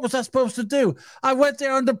 So what was I supposed to do? I went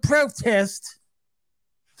there under protest.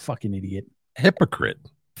 Fucking idiot. Hypocrite.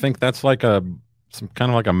 I think that's like some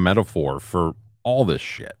kind of like a metaphor for all this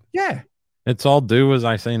shit. Yeah. It's all do as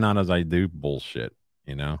I say, not as I do bullshit,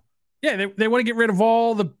 you know? Yeah, they want to get rid of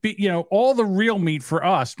all the real meat for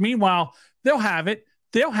us. Meanwhile, they'll have it.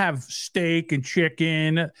 They'll have steak and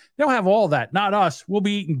chicken. They'll have all that. Not us. We'll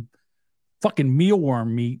be eating fucking mealworm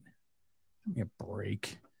meat. Give me a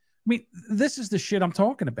break. I mean, this is the shit I'm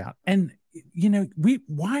talking about. And you know,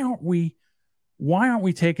 why aren't we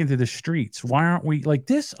taken to the streets? Why aren't we like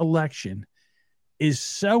this election is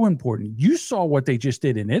so important. You saw what they just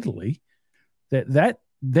did in Italy. That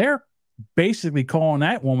they're basically calling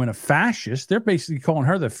that woman a fascist. They're basically calling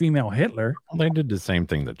her the female Hitler. Well, they did the same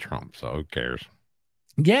thing to Trump, so who cares?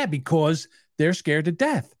 Yeah, because they're scared to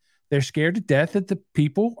death. They're scared to death that the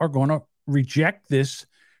people are going to reject this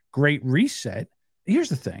great reset. Here's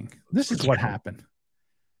the thing. This is what happened.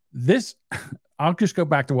 I'll just go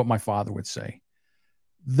back to what my father would say.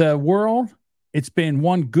 The world, it's been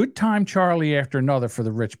one good time Charlie after another for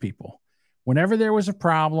the rich people. Whenever there was a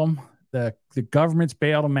problem, the government's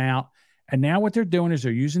bailed them out. And now what they're doing is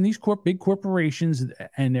they're using these big corporations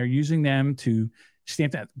and they're using them to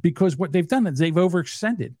stamp that, because what they've done is they've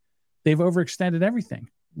overextended. They've overextended everything.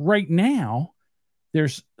 Right now,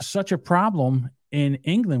 there's such a problem in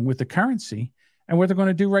England with the currency. And what they're going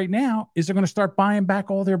to do right now is they're going to start buying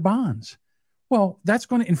back all their bonds. Well, that's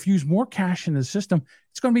going to infuse more cash into the system.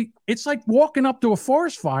 It's like walking up to a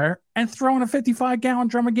forest fire and throwing a 55-gallon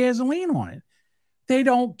drum of gasoline on it. They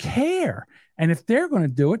don't care. And if they're going to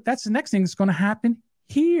do it, that's the next thing that's going to happen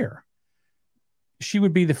here. She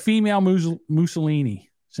would be the female Mussolini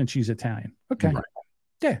since she's Italian. Okay. Right.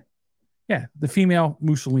 Yeah. Yeah. The female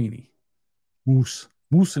Mussolini. Moose.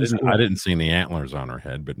 I didn't see any antlers on her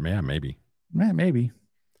head, but yeah, maybe. Yeah, maybe.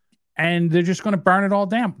 And they're just going to burn it all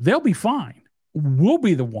down. They'll be fine. We'll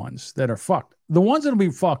be the ones that are fucked. The ones that'll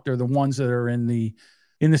be fucked are the ones that are in the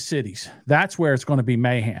cities. That's where it's going to be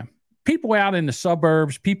mayhem. People out in the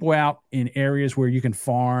suburbs, people out in areas where you can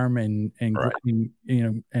farm and right.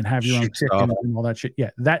 and have your own chicken and all that shit. Yeah,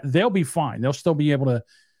 that they'll be fine. They'll still be able to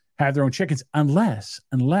have their own chickens unless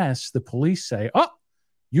the police say, "Oh,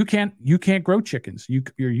 you can't grow chickens. You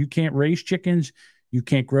can't raise chickens. You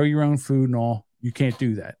can't grow your own food and all. You can't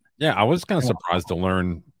do that." Yeah, I was kind of surprised to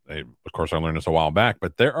learn. Of course, I learned this a while back,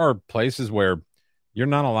 but there are places where you're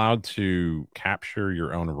not allowed to capture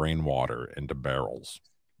your own rainwater into barrels.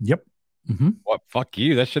 Yep. Mm-hmm. What? Fuck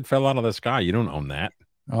you. That shit fell out of the sky. You don't own that.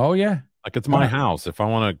 Oh, yeah. Like, it's my house. If I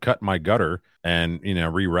want to cut my gutter and,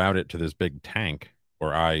 reroute it to this big tank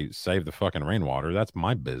where I save the fucking rainwater, that's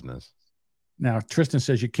my business. Now, Tristan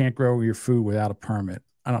says you can't grow your food without a permit.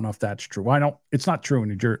 I don't know if that's true. It's not true in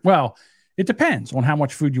New Jersey. Well, it depends on how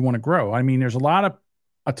much food you want to grow. I mean, there's a lot of,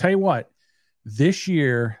 I'll tell you what, this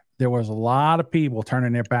year, there was a lot of people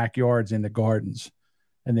turning their backyards into gardens.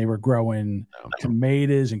 And they were growing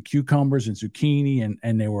tomatoes and cucumbers and zucchini,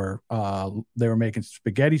 and they were making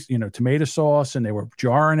spaghetti, tomato sauce, and they were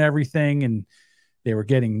jarring everything, and they were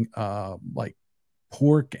getting like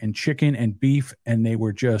pork and chicken and beef, and they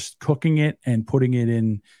were just cooking it and putting it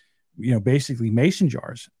in, basically mason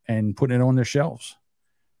jars and putting it on their shelves.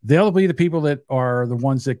 They'll be the people that are the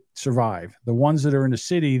ones that survive. The ones that are in the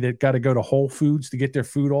city that got to go to Whole Foods to get their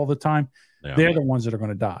food all the time, they're the ones that are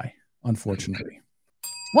going to die, unfortunately.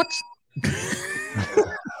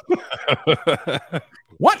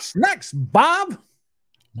 What's next, Bob?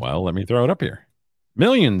 Well, let me throw it up here.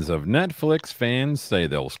 Millions of Netflix fans say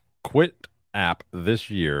they'll quit app this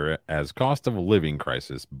year as cost of living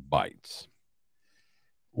crisis bites.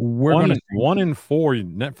 One in 4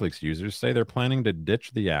 Netflix users say they're planning to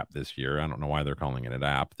ditch the app this year. I don't know why they're calling it an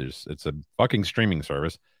app. It's a fucking streaming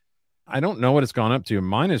service. I don't know what it's gone up to.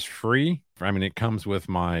 Mine is free. I mean, it comes with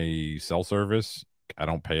my cell service. I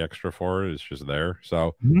don't pay extra for it. It's just there.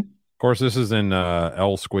 So, of course, this is in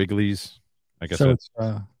L squigglies. I guess so.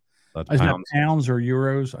 That's is that pounds or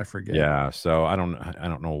euros? I forget. Yeah. So I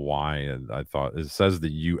don't know why. I thought it says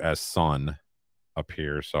the U.S. Sun up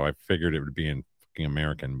here, so I figured it would be in fucking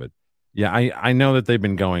American. But yeah, I know that they've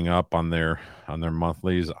been going up on their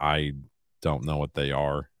monthlies. I don't know what they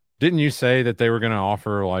are. Didn't you say that they were going to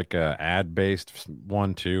offer like a ad-based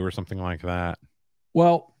one too, or something like that?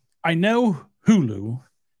 Well, I know Hulu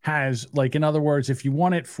has, like, in other words, if you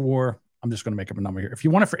want it for, I'm just going to make up a number here. If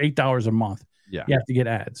you want it for $8 a month, you have to get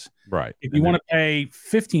ads. Right. If you want to pay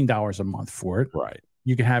 $15 a month for it, right,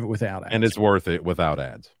 you can have it without ads. And it's worth it without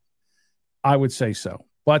ads. I would say so.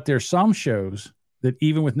 But there's some shows that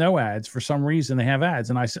even with no ads, for some reason they have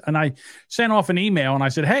ads. And I sent off an email and I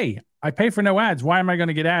said, hey, I pay for no ads. Why am I going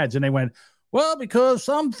to get ads? And they went, well, because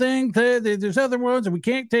something there's other ones and we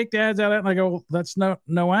can't take the ads out of it. And I go, well, that's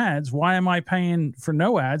no ads. Why am I paying for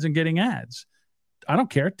no ads and getting ads? I don't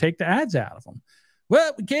care. Take the ads out of them.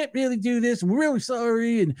 Well, we can't really do this. We're really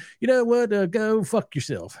sorry. And you know what? Go fuck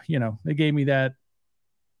yourself. They gave me that.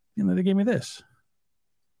 They gave me this.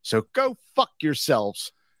 So go fuck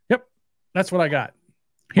yourselves. Yep. That's what I got.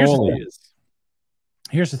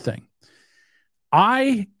 Here's the thing.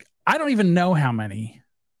 I don't even know how many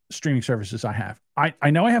streaming services I have. I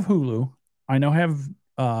know I have Hulu. I know I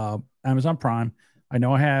have Amazon Prime. I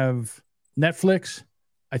know I have Netflix.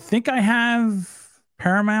 I think I have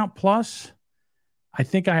Paramount Plus. I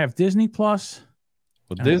think I have Disney Plus.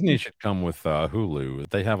 Well, Disney should come with Hulu.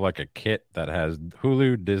 They have like a kit that has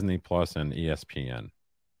Hulu, Disney Plus, and ESPN.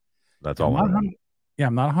 That's all.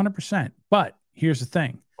 I'm not 100%. But here's the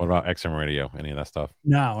thing. What about XM Radio? Any of that stuff?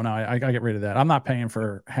 No, I get rid of that. I'm not paying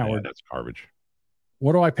for Howard. Yeah, that's garbage.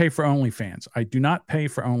 What do I pay for OnlyFans? I do not pay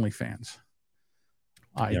for OnlyFans.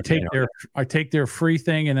 I take their free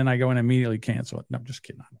thing and then I go and immediately cancel it. No, I'm just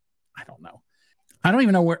kidding. I don't know. I don't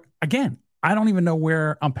even know where. Again, I don't even know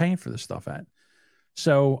where I'm paying for this stuff at.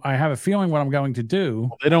 So I have a feeling what I'm going to do.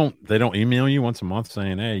 Well, they don't email you once a month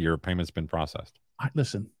saying, hey, your payment's been processed.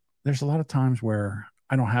 Listen, there's a lot of times where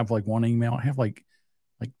I don't have like one email. I have like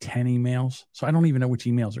 10 emails. So I don't even know which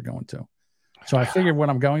emails are going to. So I figured what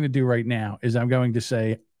I'm going to do right now is I'm going to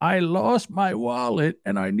say, I lost my wallet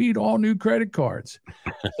and I need all new credit cards.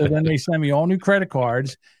 So then they send me all new credit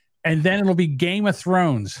cards. And then it'll be Game of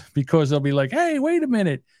Thrones because they'll be like, hey, wait a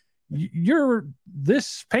minute.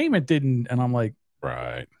 This payment didn't. And I'm like,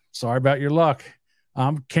 right. Sorry about your luck.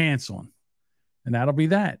 I'm canceling. And that'll be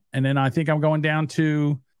that. And then I think I'm going down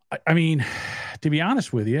to, I mean, to be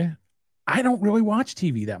honest with you, I don't really watch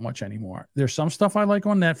TV that much anymore. There's some stuff I like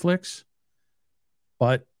on Netflix,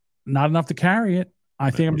 but not enough to carry it. I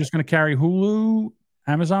think I'm just going to carry Hulu,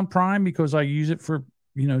 Amazon Prime, because I use it for,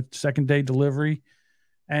 second day delivery.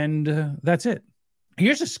 And that's it.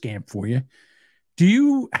 Here's a scam for you. Do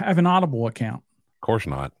you have an Audible account? Of course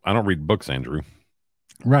not. I don't read books, Andrew.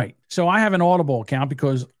 Right. So I have an Audible account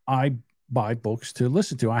because I buy books to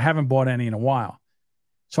listen to. I haven't bought any in a while.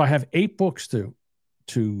 So I have 8 books I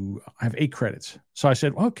have 8 credits. So I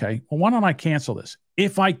said, okay, well, why don't I cancel this?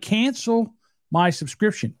 If I cancel my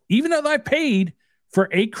subscription, even though I paid for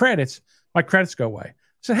 8 credits, my credits go away. I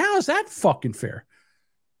said, how is that fucking fair?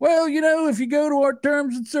 Well, if you go to our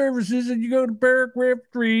terms and services and you go to paragraph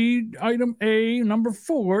 3, item A, number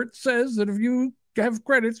 4, it says that if you have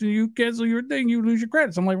credits and you cancel your thing, you lose your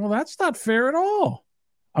credits. I'm like, well, that's not fair at all.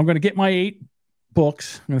 I'm going to get my 8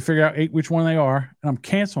 books. I'm going to figure out 8 which one they are, and I'm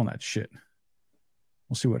canceling that shit.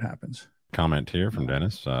 We'll see what happens. Comment here from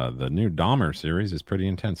Dennis. The new Dahmer series is pretty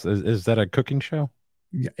intense. Is that a cooking show?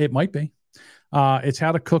 Yeah, it might be. It's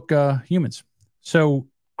how to cook humans. So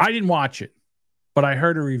I didn't watch it, but I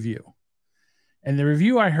heard a review. And the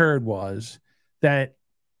review I heard was that,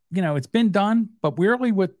 it's been done, but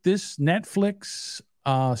really what this Netflix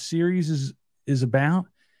series is about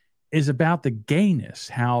the gayness,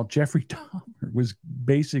 how Jeffrey Dahmer was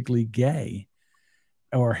basically gay,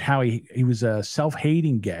 or how he was a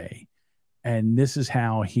self-hating gay. And this is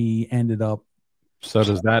how he ended up. So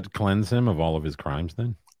does that cleanse him of all of his crimes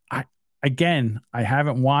then? I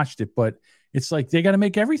haven't watched it, but it's like they got to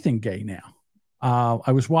make everything gay now.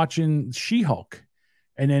 I was watching She-Hulk,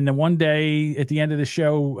 and then the one day at the end of the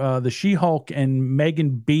show, the She-Hulk and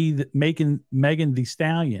Megan Thee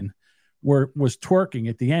Stallion was twerking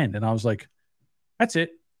at the end, and I was like, "That's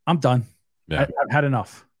it, I'm done. Yeah. I've had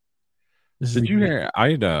enough." Did you hear?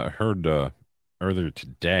 I'd heard earlier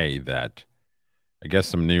today that I guess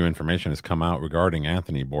some new information has come out regarding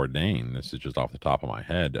Anthony Bourdain. This is just off the top of my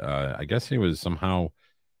head. I guess he was somehow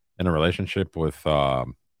in a relationship with,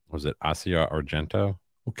 was it Asia Argento?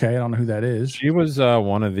 Okay, I don't know who that is. She was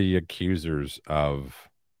one of the accusers of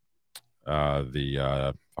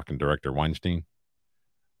the fucking director Weinstein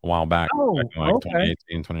a while back. Oh, back in like okay.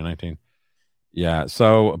 2018, 2019. Yeah,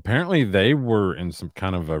 so apparently they were in some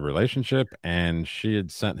kind of a relationship, and she had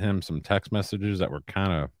sent him some text messages that were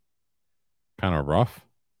kind of rough.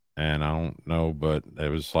 And I don't know, but it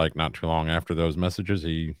was like not too long after those messages,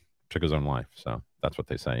 he took his own life. So that's what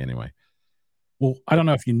they say anyway. Well, I don't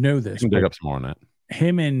know if you know this. You can dig up some more on that.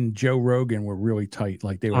 Him and Joe Rogan were really tight.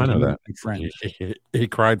 Like they were I know that. friends. He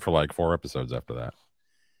cried for like 4 episodes after that.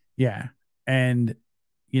 Yeah. And,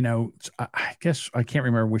 you know, I guess I can't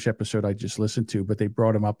remember which episode I just listened to, but they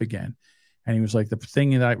brought him up again. And he was like, the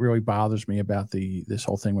thing that really bothers me about this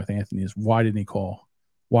whole thing with Anthony is, why didn't he call?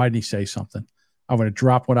 Why didn't he say something? I would have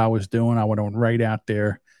dropped what I was doing. I would have went right out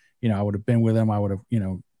there. You know, I would have been with him. I would have, you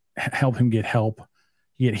know, helped him get help.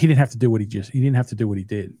 He didn't have to do what he didn't have to do what he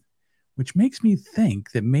did, which makes me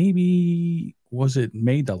think that maybe, was it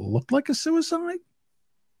made to look like a suicide?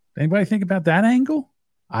 Anybody think about that angle?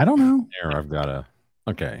 I don't know. Here, I've got a.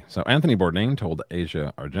 Okay, so Anthony Bourdain told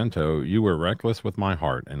Asia Argento, "You were reckless with my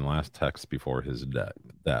heart," in last text before his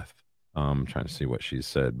death. I'm trying to see what she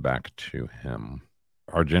said back to him.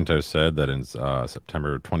 Argento said that in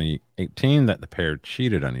September 2018 that the pair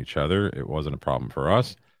cheated on each other. It wasn't a problem for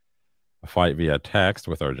us. A fight via text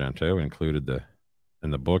with Argento included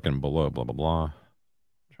in the book and below, blah, blah, blah.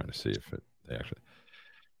 I'm trying to see if they actually.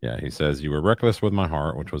 Yeah, he says, "You were reckless with my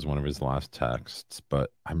heart," which was one of his last texts.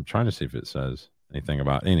 But I'm trying to see if it says anything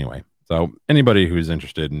about. Anyway, so anybody who's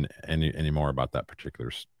interested in any more about that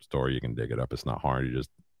particular story, you can dig it up. It's not hard. You just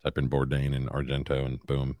type in Bourdain and Argento, and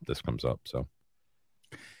boom, this comes up. So.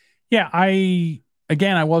 Yeah, I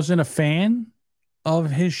wasn't a fan of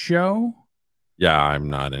his show. Yeah, I'm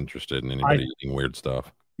not interested in anybody eating weird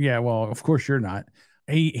stuff. Yeah, well, of course you're not.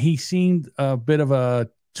 He seemed a bit of a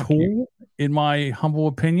tool, in my humble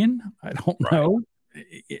opinion. I don't know.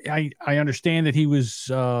 I understand that he was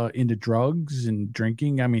into drugs and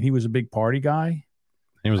drinking. I mean, he was a big party guy.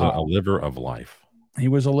 He was a liver of life. He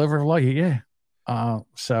was a liver of life, yeah.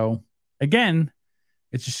 So again,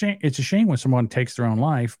 it's a shame. It's a shame when someone takes their own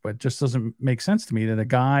life, but it just doesn't make sense to me that a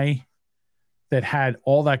guy that had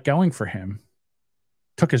all that going for him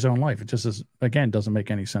took his own life. It just doesn't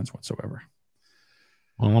make any sense whatsoever.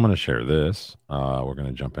 Well, I'm going to share this. We're going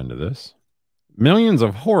to jump into this. Millions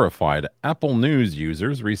of horrified Apple News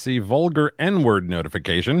users receive vulgar N-word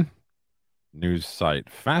notification. News site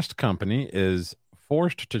Fast Company is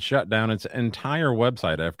forced to shut down its entire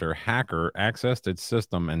website after a hacker accessed its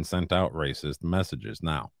system and sent out racist messages.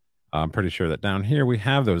 Now, I'm pretty sure that down here we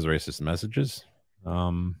have those racist messages.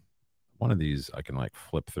 One of these I can like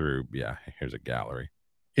flip through. Yeah, here's a gallery.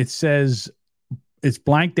 It says, it's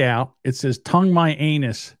blanked out. It says, "Tongue my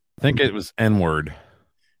anus." I think it was N-word.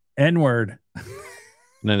 N-word.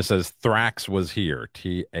 And then it says Thrax was here.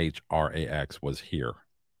 THRAX was here.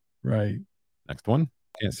 Right. Next one.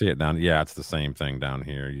 Can't see it down. Yeah, it's the same thing down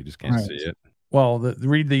here. You just can't see it. Well,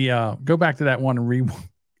 go back to that one and read.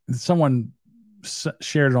 Someone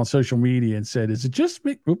shared it on social media and said, "Is it just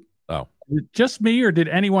me? Oh, is it just me, or did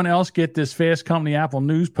anyone else get this Fast Company Apple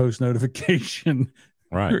News post notification?"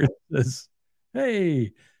 Right. It says,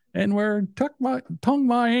 "Hey, N-word, tongue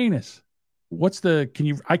my anus."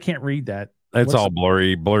 I can't read that. It's all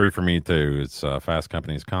blurry for me too. It's Fast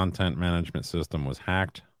Company's content management system was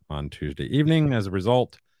hacked on Tuesday evening. As a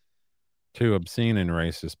result, 2 obscene and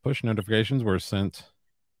racist push notifications were sent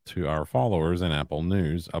to our followers in Apple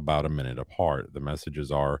News about a minute apart. The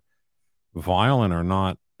messages are vile and are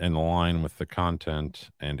not in line with the content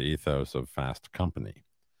and ethos of Fast Company.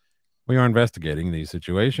 We are investigating the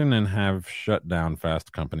situation and have shut down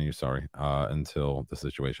Fast Company, until the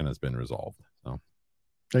situation has been resolved. So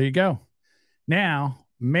there you go. Now,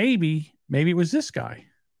 maybe it was this guy.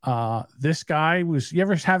 This guy was, you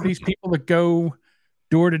ever have these people that go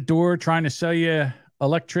door to door trying to sell you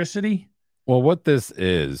electricity? Well, what this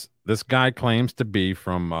guy claims to be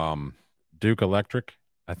from Duke Electric,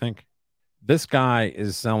 I think. This guy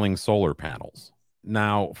is selling solar panels.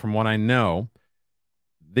 Now, from what I know,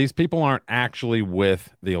 these people aren't actually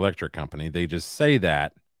with the electric company. They just say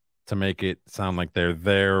that to make it sound like they're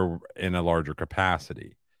there in a larger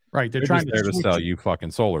capacity. Right. They're trying to sell you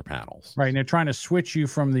fucking solar panels. Right. And they're trying to switch you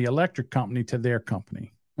from the electric company to their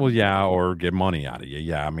company. Well, yeah, or get money out of you.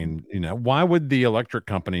 Yeah. I mean, why would the electric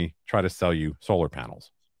company try to sell you solar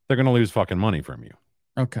panels? They're going to lose fucking money from you.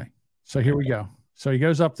 Okay. So here we go. So he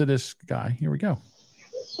goes up to this guy. Here we go.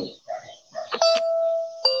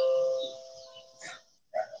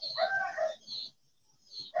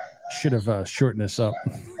 Should have shortened this up.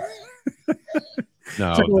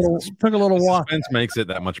 No, took a little walk. Suspense makes it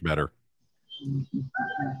that much better.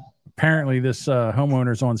 Apparently, this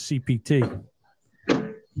homeowner's on CPT.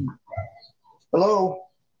 Hello.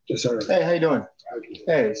 Yes, sir. Hey, how you doing?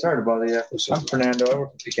 Hey, sorry to bother you. I'm Fernando. I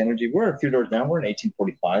work at Peak Energy. We're a few doors down. We're in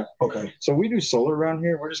 1845. Okay. So we do solar around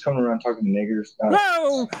here. We're just coming around talking to niggers.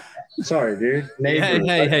 No. Sorry, dude. Neighbors.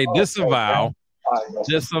 Hey, disavow.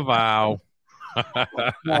 Disavow. No, man,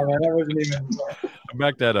 that wasn't even.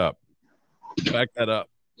 Back that up. Back that up.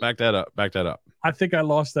 Back that up. Back that up. I think I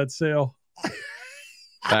lost that sale.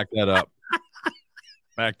 Back that up.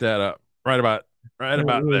 Back that up. Right about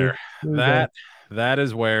there. That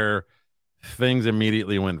is where things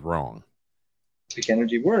immediately went wrong. Peak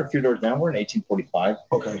Energy. We're a few doors down. We're in 1845.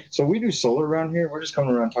 Okay. So we do solar around here. We're just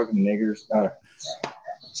coming around talking to niggers.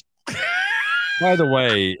 By the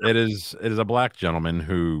way, it is a black gentleman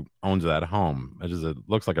who owns that home. It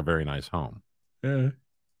looks like a very nice home. Yeah.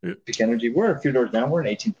 Peak Energy. We're a few doors down. We're in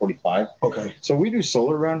 1845. Okay. So we do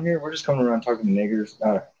solar around here. We're just coming around talking to niggers.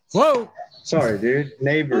 Whoa. Sorry, dude.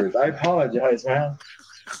 Neighbors. I apologize, man.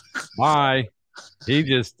 Bye. He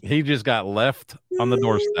just got left on the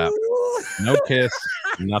doorstep. No kiss,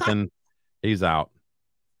 nothing. He's out.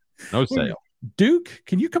 No sale. Duke,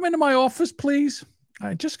 can you come into my office, please?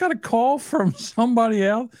 I just got a call from somebody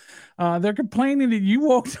else. They're complaining that you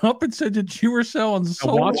walked up and said that you were selling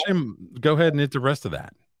solar. Watch him go ahead and hit the rest of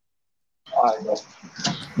that.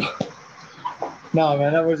 No,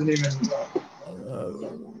 man, that wasn't even.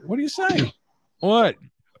 What do you say? What?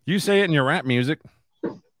 You say it in your rap music.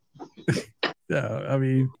 I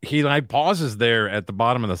mean, he like pauses there at the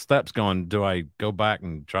bottom of the steps going, do I go back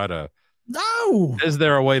and try to no, is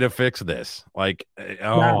there a way to fix this? Like,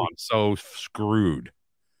 no. I'm so screwed.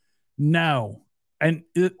 No. And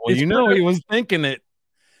he was thinking it.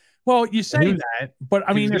 Well, you say that, but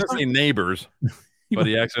I mean, there's say neighbors, but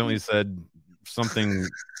he accidentally said something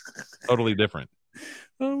totally different.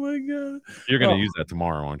 Oh my God. You're going to use that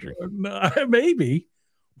tomorrow, aren't you? Maybe.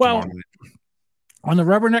 Well, on the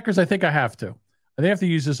rubberneckers, I think I have to. I have to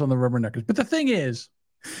use this on the rubberneckers. But the thing is,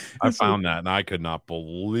 I found that, and I could not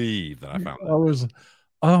believe that I found that.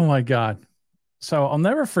 Oh my God. So I'll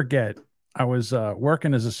never forget. I was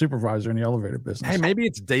working as a supervisor in the elevator business. Hey, maybe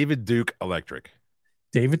it's David Duke Electric.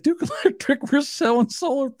 David Duke Electric. We're selling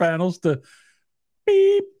solar panels to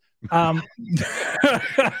beep. Where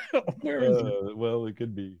is it? Well, it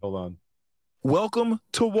could be. Hold on. Welcome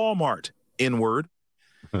to Walmart. Inward.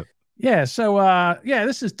 Yeah. So,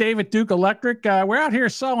 this is David Duke Electric. We're out here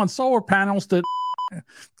selling solar panels to.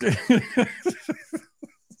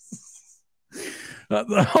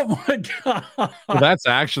 Oh my God. Well, that's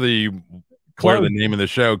actually where the name of the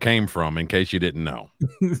show came from, in case you didn't know.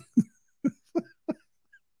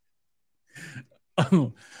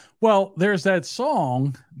 Well, there's that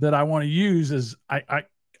song that I want to use as I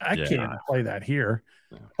can't play that here,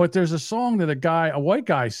 but there's a song that a white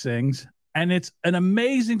guy sings, and it's an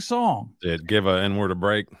amazing song. Give an N-word a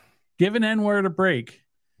break. Give an N-word a break.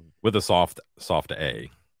 With a soft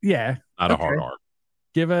A. Yeah. Not a hard R.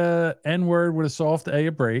 Give a N-word with a soft A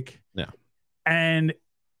break. Yeah. And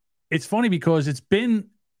it's funny because it's been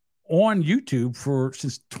on YouTube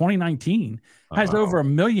since 2019, has over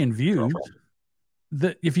 1 million views.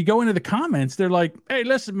 If you go into the comments, they're like, hey,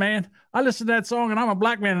 listen, man, I listened to that song and I'm a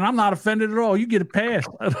black man and I'm not offended at all. You get a pass.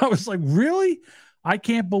 And I was like, really? I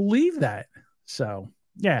can't believe that. So,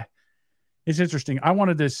 yeah, it's interesting. I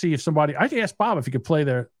wanted to see if I asked Bob if he could play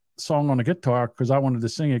their song on a guitar because I wanted to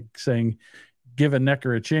sing it saying, give a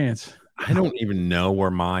necker a chance. I don't even know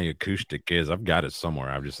where my acoustic is. I've got it somewhere.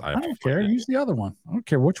 I don't care. Use the other one. I don't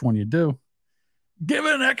care which one you do. Give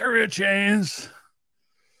a necker a chance.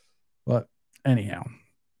 But anyhow,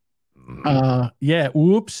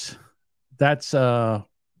 whoops. That's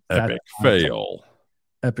epic fail.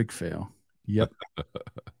 Epic fail. Yep.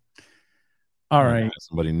 All right.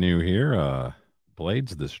 Somebody new here.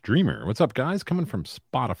 Blades the Streamer. What's up, guys? Coming from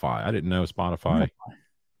Spotify. I didn't know Spotify.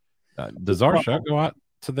 Does our show go out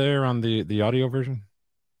to there on the audio version?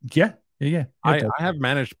 Yeah. I have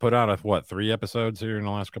managed to put out 3 episodes here in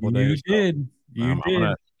the last couple of days. You did.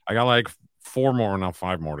 I got like 4 more, now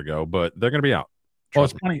 5 more to go, but they're going to be out. Well,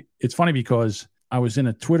 it's funny. It's funny because I was in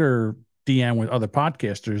a Twitter DM with other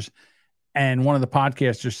podcasters, and one of the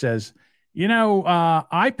podcasters says,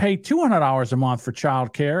 I pay $200 a month for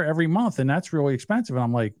childcare every month, and that's really expensive. And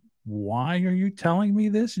I'm like, why are you telling me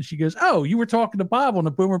this? And she goes, oh, you were talking to Bob on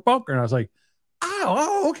the Boomer Bunker. And I was like,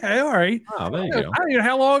 Oh, okay, all right. Oh, there you I go. don't even know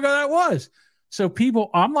how long ago that was. So people,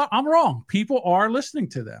 I'm wrong. People are listening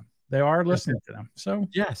to them. They are listening to them. So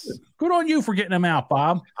Yes, good on you for getting them out,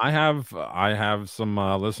 Bob. I have some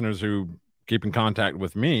listeners who keep in contact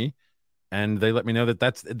with me, and they let me know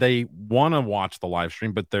that they want to watch the live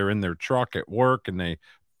stream, but they're in their truck at work, and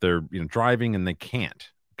they're driving, and they can't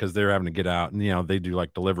because they're having to get out, and they do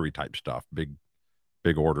like delivery type stuff,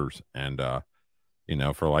 big orders, and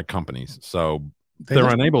for like companies, so they're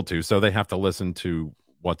unable to, so they have to listen to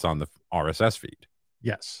what's on the RSS feed.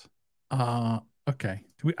 Yes. Okay.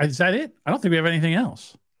 Is that it? I don't think we have anything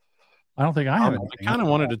else. I don't think I have. I kind of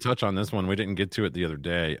wanted to touch on this one. We didn't get to it the other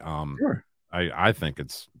day. Sure. I think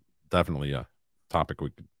it's definitely a topic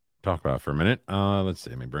we could talk about for a minute. Let's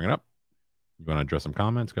see. Let me bring it up. You want to address some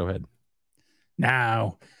comments? Go ahead.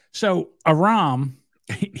 Now, so Aram,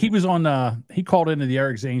 he was on. He called into the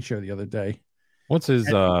Eric Zane show the other day. What's his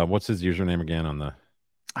username again on the?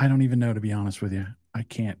 I don't even know, to be honest with you. I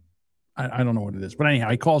can't. I don't know what it is. But anyhow,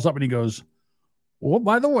 he calls up and he goes, "Well,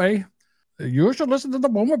 by the way, you should listen to the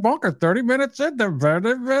Boomer Bunker 30 minutes in. They're very,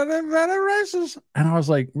 very, very racist." And I was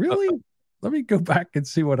like, really? Let me go back and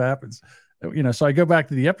see what happens. So I go back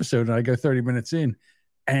to the episode and I go 30 minutes in,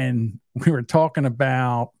 and we were talking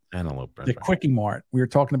about the Quickie Mart. We were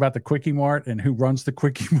talking about the Quickie Mart and who runs the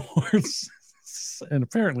Quickie Marts. And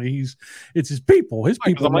apparently it's his people. His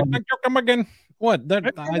people. I'm like, come again. What? They're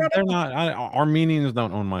not. Armenians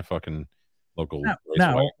don't own my fucking local.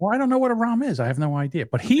 No. Well, I don't know what Aram is. I have no idea.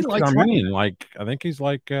 But he likes Armenian. Like, I think he's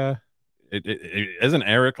like. Isn't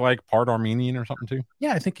Eric like part Armenian or something too?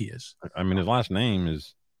 Yeah, I think he is. I mean, his last name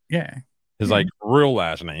is. Yeah. His like real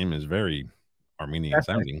last name is very Armenian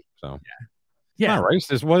sounding. So. Yeah. It's not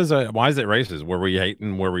racist. What is it? Why is it racist? Were we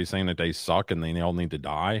hating? Were we saying that they suck and they all need to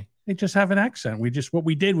die? They just have an accent. What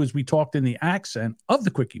we did was we talked in the accent of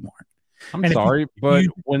the Quickie Mart. I'm sorry, but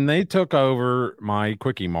when they took over my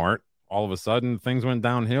Quickie Mart, all of a sudden things went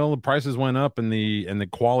downhill. The prices went up and the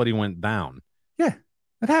quality went down. Yeah,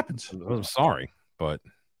 it happens. I'm sorry, but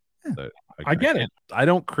I get it. I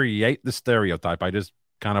don't create the stereotype. I just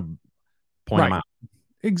kind of point them out.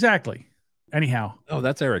 Exactly. Anyhow. Oh,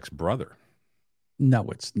 that's Eric's brother. No,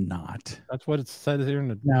 it's not. That's what it says here in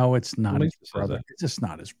the. No, it's not his brother. It's just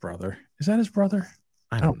not his brother. Is that his brother?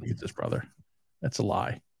 I don't think it's his brother. That's a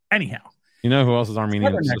lie. Anyhow, you know who else is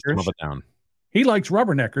Armenian? System of a Down. He likes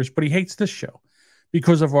Rubberneckers, but he hates this show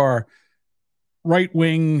because of our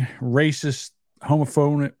right-wing, racist,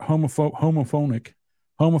 homophobic,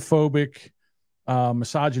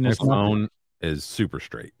 misogynist. Phone is super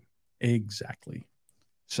straight. Exactly.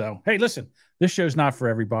 So, hey, listen, this show's not for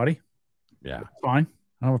everybody. Yeah, it's fine.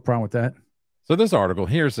 I don't have a problem with that. So this article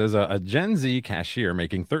here says a Gen Z cashier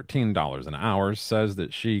making $13 an hour says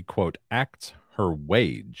that she, quote, acts her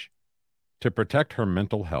wage to protect her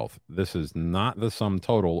mental health. This is not the sum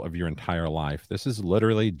total of your entire life. This is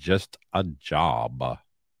literally just a job.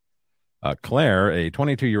 Claire, a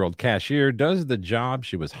 22-year-old cashier, does the job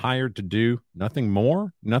she was hired to do. Nothing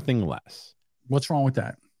more, nothing less. What's wrong with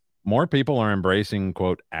that? More people are embracing,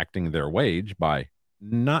 quote, acting their wage by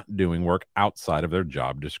not doing work outside of their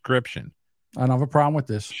job description. I don't have a problem with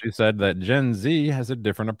this. She said that Gen Z has a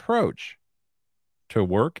different approach to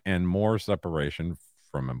work and more separation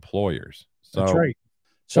from employers. So, that's right.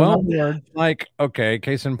 So, well, like, okay,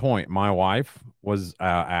 case in point, my wife was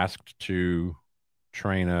asked to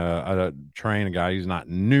train a guy who's not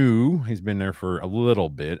new. He's been there for a little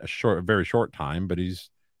bit, a very short time, but he's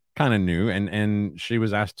kind of new. And she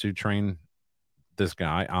was asked to train this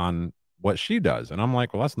guy on what she does. And I'm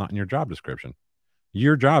like, well, that's not in your job description.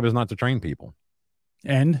 Your job is not to train people.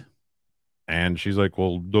 And she's like,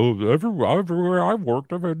 well, everywhere I've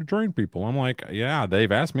worked, I've had to train people. I'm like, yeah,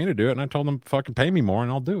 they've asked me to do it. And I told them, fucking pay me more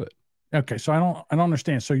and I'll do it. Okay. So I don't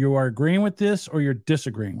understand. So you are agreeing with this or you're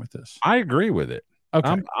disagreeing with this? I agree with it.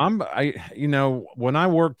 Okay. When I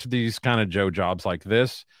worked these kind of Joe jobs like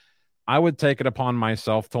this, I would take it upon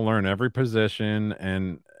myself to learn every position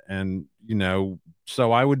and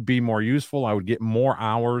so I would be more useful. I would get more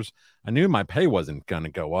hours. I knew my pay wasn't going to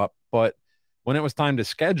go up, but when it was time to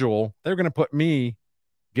schedule, they were going to put me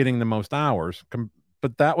getting the most hours.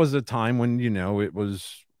 But that was a time when, it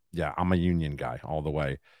was, I'm a union guy all the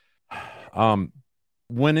way.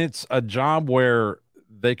 When it's a job where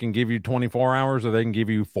they can give you 24 hours or they can give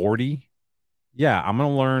you 40, I'm going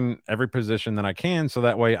to learn every position that I can. So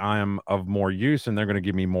that way I am of more use and they're going to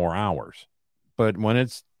give me more hours. But when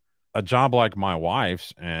it's a job like my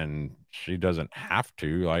wife's and she doesn't have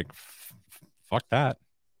to, like, fuck that.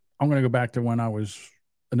 I'm going to go back to when I was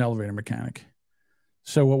an elevator mechanic.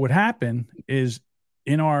 So what would happen is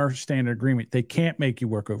in our standard agreement, they can't make you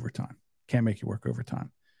work overtime. Can't make you work overtime.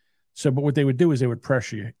 So, but what they would do is they would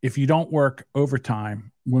pressure you. If you don't work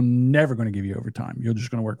overtime, we're never going to give you overtime. You're just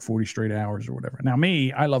going to work 40 straight hours or whatever. Now,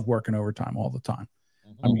 me, I love working overtime all the time.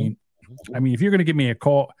 I mean, if you're going to give me a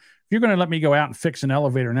call, if you're going to let me go out and fix an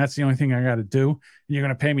elevator, and that's the only thing I got to do, and you're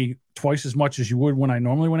going to pay me twice as much as you would when I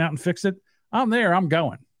normally went out and fixed it, I'm there. I'm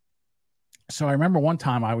going. So I remember one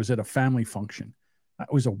time I was at a family function.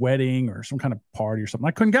 It was a wedding or some kind of party or something.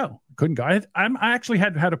 I couldn't go. I actually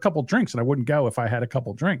had a couple drinks, and I wouldn't go if I had a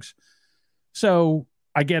couple drinks. So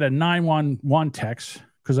I get a 911 text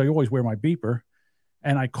because I always wear my beeper,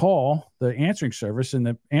 and I call the answering service, and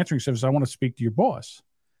the answering service, I want to speak to your boss.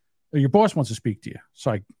 Your boss wants to speak to you.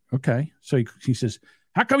 So okay. So he says,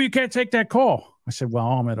 how come you can't take that call? I said, well,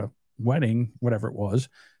 I'm at a wedding, whatever it was,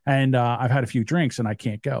 and I've had a few drinks and I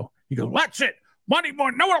can't go. He goes, that's it. Monday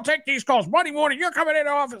morning, no one will take these calls. Monday morning, you're coming in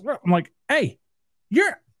the office. I'm like, hey,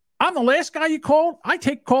 I'm the last guy you called. I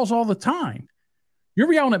take calls all the time.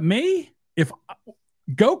 You're yelling at me?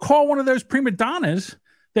 Go call one of those prima donnas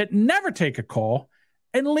that never take a call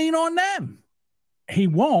and lean on them. He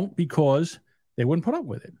won't, because they wouldn't put up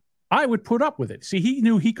with it. I would put up with it. See, he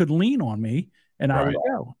knew he could lean on me, and I would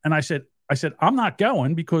go. And I said, I'm not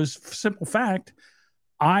going, because simple fact,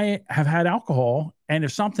 I have had alcohol, and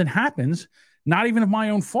if something happens, not even of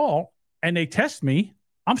my own fault, and they test me,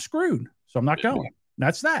 I'm screwed. So I'm not going.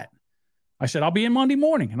 That's that. I said, I'll be in Monday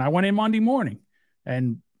morning. And I went in Monday morning,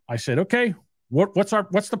 and I said, okay, what's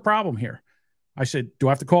the problem here? I said, do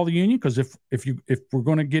I have to call the union? Because if we're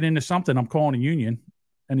going to get into something, I'm calling a union.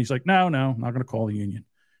 And he's like, no, I'm not going to call the union.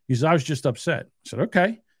 He said, I was just upset. I said,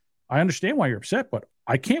 okay, I understand why you're upset, but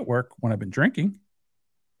I can't work when I've been drinking.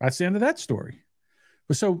 That's the end of that story.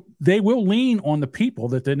 But so they will lean on the people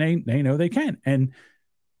that they know they can. And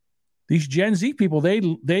these Gen Z people,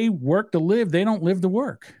 they work to live. They don't live to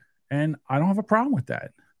work. And I don't have a problem with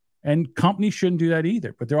that. And companies shouldn't do that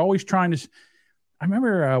either. But they're always trying to. I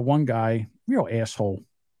remember one guy, real asshole.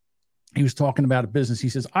 He was talking about a business. He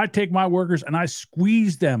says, I take my workers and I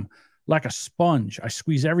squeeze them like a sponge. I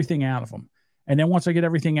squeeze everything out of them. And then once I get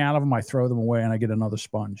everything out of them, I throw them away and I get another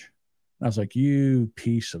sponge. And I was like, you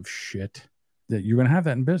piece of shit. That you're going to have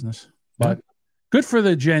that in business. But good for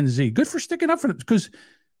the Gen Z. Good for sticking up for it, because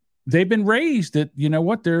they've been raised that, you know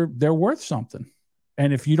what, they're worth something.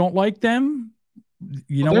 And if you don't like them,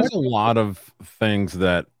 there's a lot of things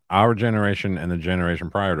that our generation and the generation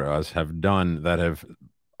prior to us have done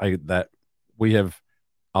that we have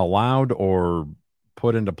allowed or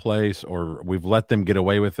put into place, or we've let them get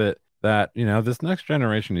away with it, that, this next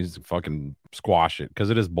generation needs to fucking squash it, because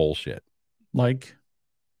it is bullshit. Like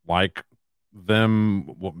them,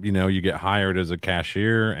 you get hired as a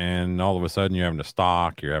cashier, and all of a sudden you're having to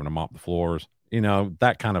stock, you're having to mop the floors,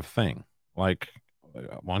 that kind of thing. Like,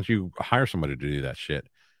 why don't you hire somebody to do that shit?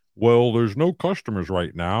 Well, there's no customers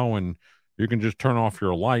right now, and you can just turn off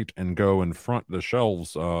your light and go in front of the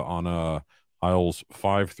shelves on aisles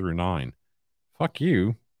 5 through 9. Fuck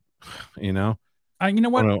you. You know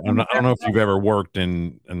what? I don't know if you've ever worked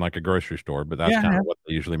in like a grocery store, but that's kind of what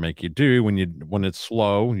they usually make you do when it's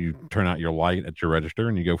slow. You turn out your light at your register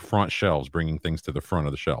and you go front shelves, bringing things to the front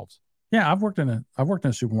of the shelves. Yeah, I've worked in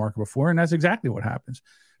a supermarket before, and that's exactly what happens.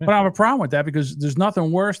 But I have a problem with that, because there's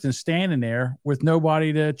nothing worse than standing there with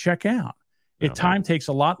nobody to check out. Time takes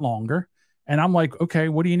a lot longer, and I'm like, okay,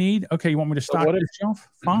 what do you need? Okay, you want me to stock your shelf?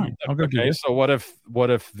 Fine, I'll go do it. So what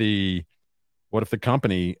if the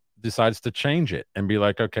company decides to change it and be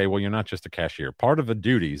like, okay, well, you're not just a cashier. Part of the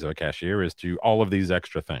duties of a cashier is to all of these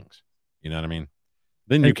extra things. You know what I mean?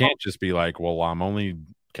 Then you can't just be like, well, I'm only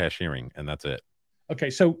cashiering and that's it.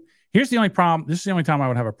 Okay. So here's the only problem. This is the only time I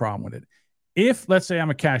would have a problem with it. If, let's say,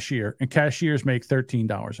 I'm a cashier and cashiers make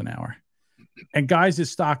 $13 an hour, and guys that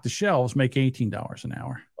stock the shelves make $18 an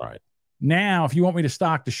hour. Right. Now, if you want me to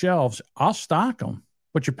stock the shelves, I'll stock them,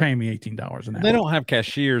 but you're paying me $18 an hour. They don't have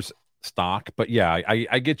cashiers stock, but yeah,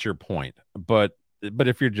 I get your point. But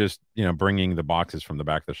if you're just bringing the boxes from the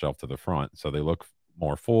back of the shelf to the front, so they look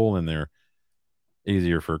more full and they're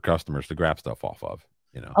easier for customers to grab stuff off of.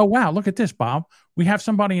 Oh wow, look at this, Bob. We have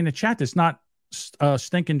somebody in the chat that's not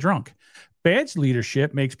stinking drunk. Bad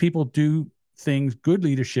leadership makes people do things. Good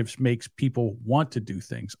leadership makes people want to do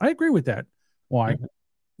things. I agree with that. Why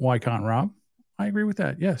can't Rob? I agree with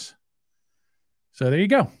that. Yes. So there you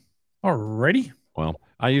go. Alrighty. Well,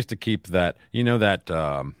 I used to keep that,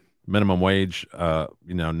 that minimum wage,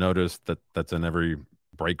 notice that's in every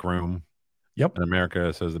break room. Yep. In America,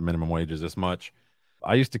 it says the minimum wage is this much.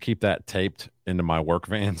 I used to keep that taped into my work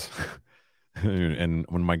vans. And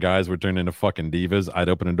when my guys would turn into fucking divas, I'd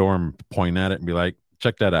open a door and point at it and be like,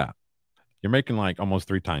 check that out. You're making like almost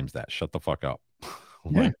 3 times that. Shut the fuck up.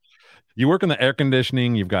 Yeah. You work in the air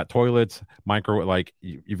conditioning. You've got toilets,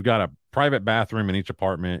 you've got a private bathroom in each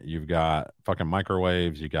apartment. You've got fucking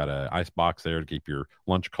microwaves. You got a ice box there to keep your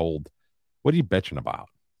lunch cold. What are you bitching about?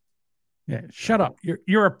 Yeah, shut up.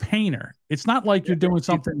 You're a painter. It's not like you're doing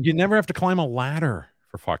something. You never have to climb a ladder,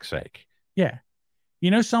 for fuck's sake. Yeah.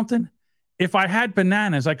 You know something? If I had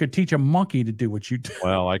bananas, I could teach a monkey to do what you do.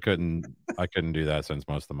 Well, I couldn't do that since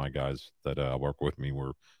most of my guys that work with me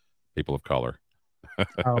were people of color.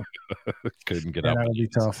 Oh. Couldn't get up. That would be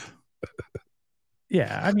tough.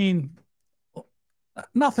 Yeah, I mean,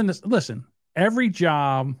 nothing is. Listen, every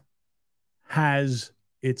job has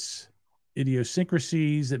its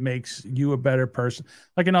idiosyncrasies that makes you a better person.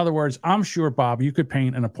 Like, in other words, I'm sure, Bob, you could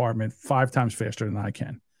paint an apartment 5 times faster than I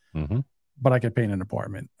can. Mm-hmm. But I could paint an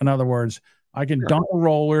apartment. In other words, I can dump a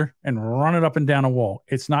roller and run it up and down a wall.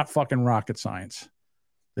 It's not fucking rocket science.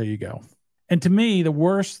 There you go. And to me, the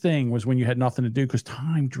worst thing was when you had nothing to do because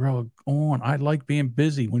time drug on. I like being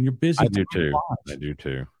busy. When you're busy, I do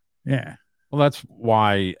too. Yeah. Well, that's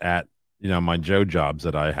why at my Joe jobs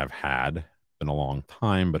that I have had, been a long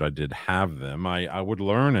time, but I did have them. I would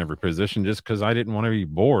learn every position just because I didn't want to be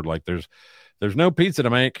bored. Like there's no pizza to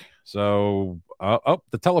make, so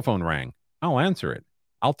the telephone rang. I'll answer it.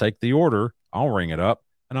 I'll take the order. I'll ring it up.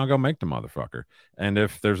 And I'll go make the motherfucker. And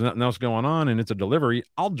if there's nothing else going on and it's a delivery,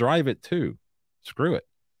 I'll drive it too. Screw it.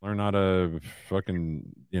 Learn how to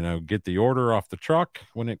fucking, get the order off the truck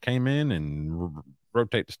when it came in and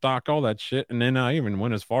rotate the stock, all that shit. And then I even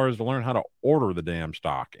went as far as to learn how to order the damn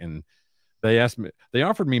stock. And they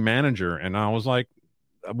offered me manager. And I was like,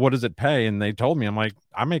 what does it pay? And they told me, I'm like,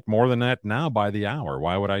 I make more than that now by the hour.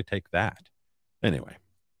 Why would I take that? Anyway.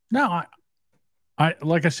 No, I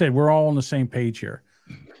like I said, we're all on the same page here.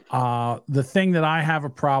 The thing that I have a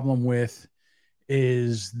problem with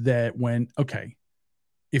is that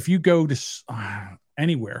if you go to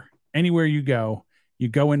anywhere you go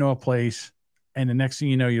into a place and the next thing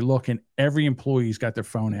you know, you're looking, every employee's got their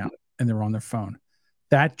phone out and they're on their phone.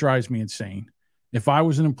 That drives me insane. If I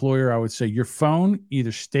was an employer, I would say your phone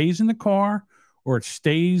either stays in the car or it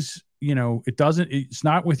stays, it's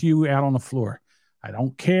not with you out on the floor. I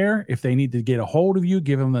don't care if they need to get a hold of you,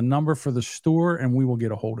 give them the number for the store and we will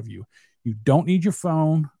get a hold of you. You don't need your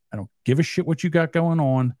phone. I don't give a shit what you got going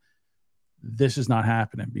on. This is not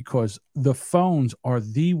happening because the phones are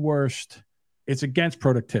the worst. It's against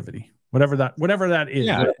productivity, whatever that is.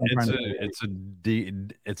 Yeah,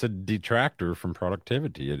 it's a detractor from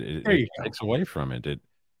productivity. It takes away from it.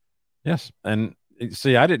 Yes. And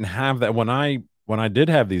see, I didn't have that when I did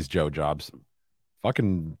have these Joe jobs.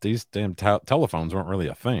 Fucking these damn telephones weren't really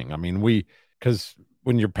a thing. I mean, because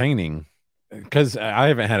when you're painting, because I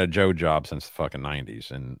haven't had a Joe job since the fucking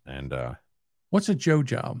 90s. And what's a Joe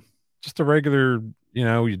job? Just a regular,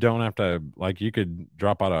 you don't have to, like, you could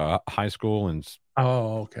drop out of high school and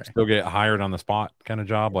still get hired on the spot kind of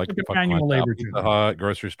job, like manual labor,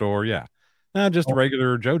 grocery store. Yeah. No, just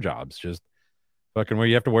regular Joe jobs, just fucking where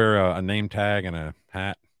you have to wear a name tag and a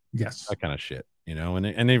hat. Yes. That kind of shit.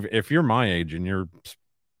 And if you're my age and you're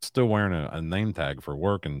still wearing a name tag for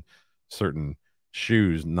work and certain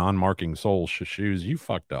shoes, non-marking sole shoes, you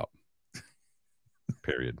fucked up.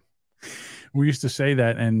 Period. We used to say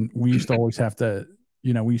that, and we used to always have to,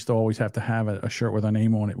 have a shirt with our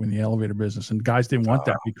name on it in the elevator business. And guys didn't want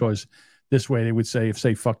that because this way they would say, if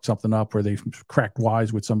they fucked something up or they cracked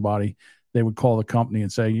wise with somebody, they would call the company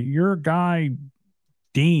and say, your guy,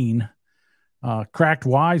 Dean, cracked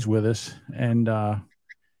wise with us and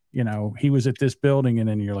he was at this building, and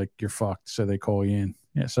then you're like, you're fucked, so they call you in.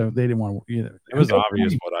 Yeah, so they didn't want to, it was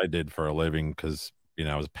obvious what I did for a living because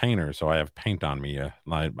I was a painter, so I have paint on me.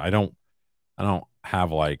 I don't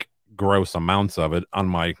have like gross amounts of it on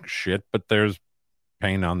my shit, but there's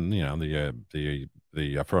paint on the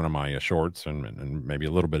front of my shorts and maybe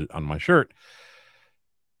a little bit on my shirt.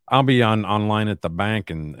 I'll be online at the bank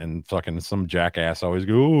and fucking some jackass always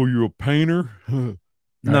go, oh, you a painter?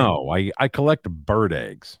 No, I collect bird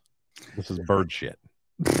eggs. This is bird shit.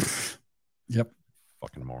 Yep.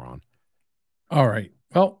 Fucking moron. All right.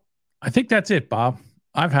 Well, I think that's it, Bob.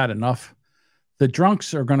 I've had enough. The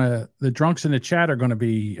drunks in the chat are gonna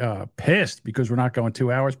be pissed because we're not going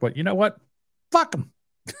 2 hours, but you know what? Fuck them.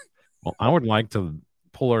 Well, I would like to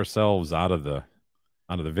pull ourselves out of the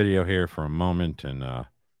video here for a moment and to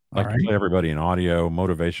play everybody an audio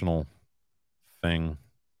motivational thing.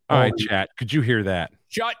 All right, chat. Could you hear that?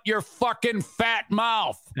 Shut your fucking fat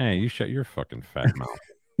mouth. Hey, you shut your fucking fat mouth.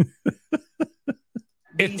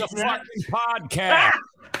 It's a fucking podcast.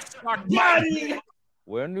 Fuck money.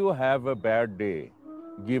 When you have a bad day,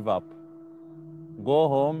 give up. Go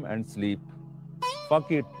home and sleep.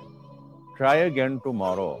 Fuck it. Try again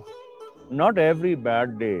tomorrow. Not every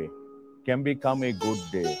bad day can become a good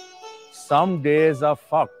day. Some days are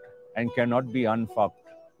fucked and cannot be unfucked.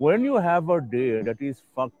 When you have a day that is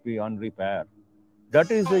fucked beyond repair,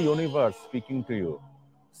 that is the universe speaking to you,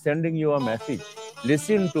 sending you a message.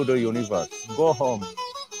 Listen to the universe. Go home.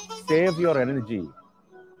 Save your energy.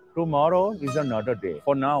 Tomorrow is another day.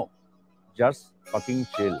 For now, just fucking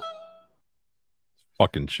chill.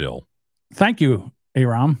 Fucking chill. Thank you,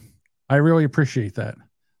 Aram. I really appreciate that.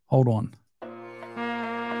 Hold on.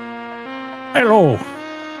 Hello.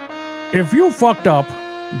 If you fucked up,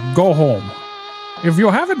 go home. If you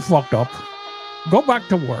haven't fucked up, go back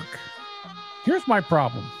to work. Here's my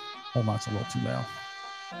problem. Hold on, it's a little too loud.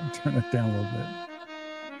 Turn it down a little bit.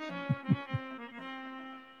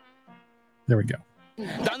 There we go.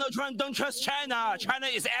 Donald Trump don't trust China. China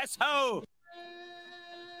is asshole.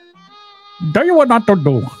 Tell you what not to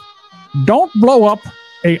do. Don't blow up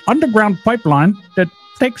a underground pipeline that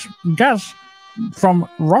takes gas from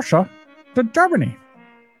Russia to Germany.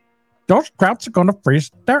 Those crowds are going to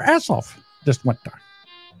freeze their ass off this winter.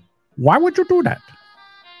 Why would you do that?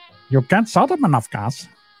 You can't sell them enough gas.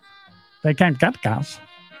 They can't get gas.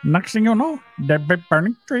 Next thing you know, they'll be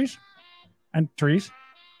burning trees. And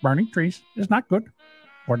burning trees is not good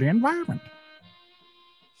for the environment.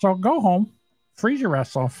 So go home, freeze your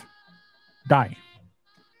ass off, die.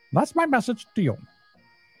 That's my message to you.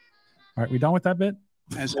 All right, we done with that bit?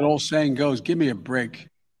 As an old saying goes, give me a break.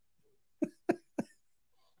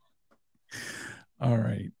 All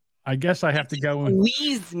right. I guess I have to go in.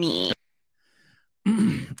 Squeeze me.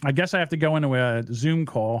 I guess I have to go into a Zoom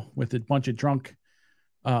call with a bunch of drunk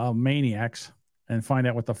maniacs and find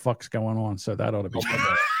out what the fuck's going on. So that ought to be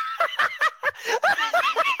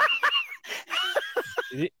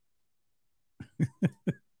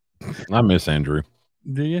I miss Andrew.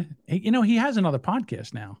 Do you? He has another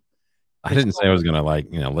podcast now. I didn't say I was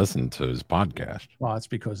gonna listen to his podcast. Well, it's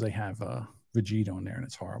because they have Vegeta on there and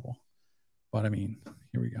it's horrible. But I mean,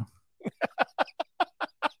 here we go.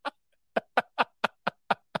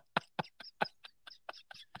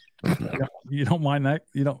 You don't mind that?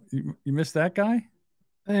 You miss that guy?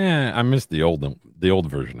 I missed the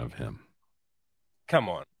old version of him. Come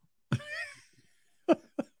on.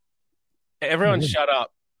 Everyone shut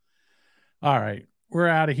up. All right. We're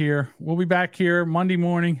out of here. We'll be back here Monday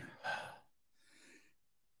morning,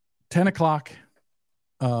 10 o'clock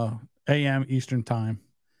a.m. Eastern time.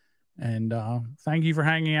 And thank you for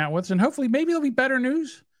hanging out with us. And hopefully maybe there'll be better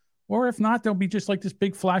news. Or if not, there'll be just like this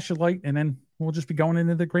big flash of light. And then we'll just be going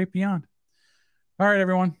into the great beyond. All right,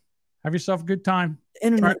 everyone. Have yourself a good time. The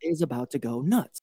internet is about to go nuts.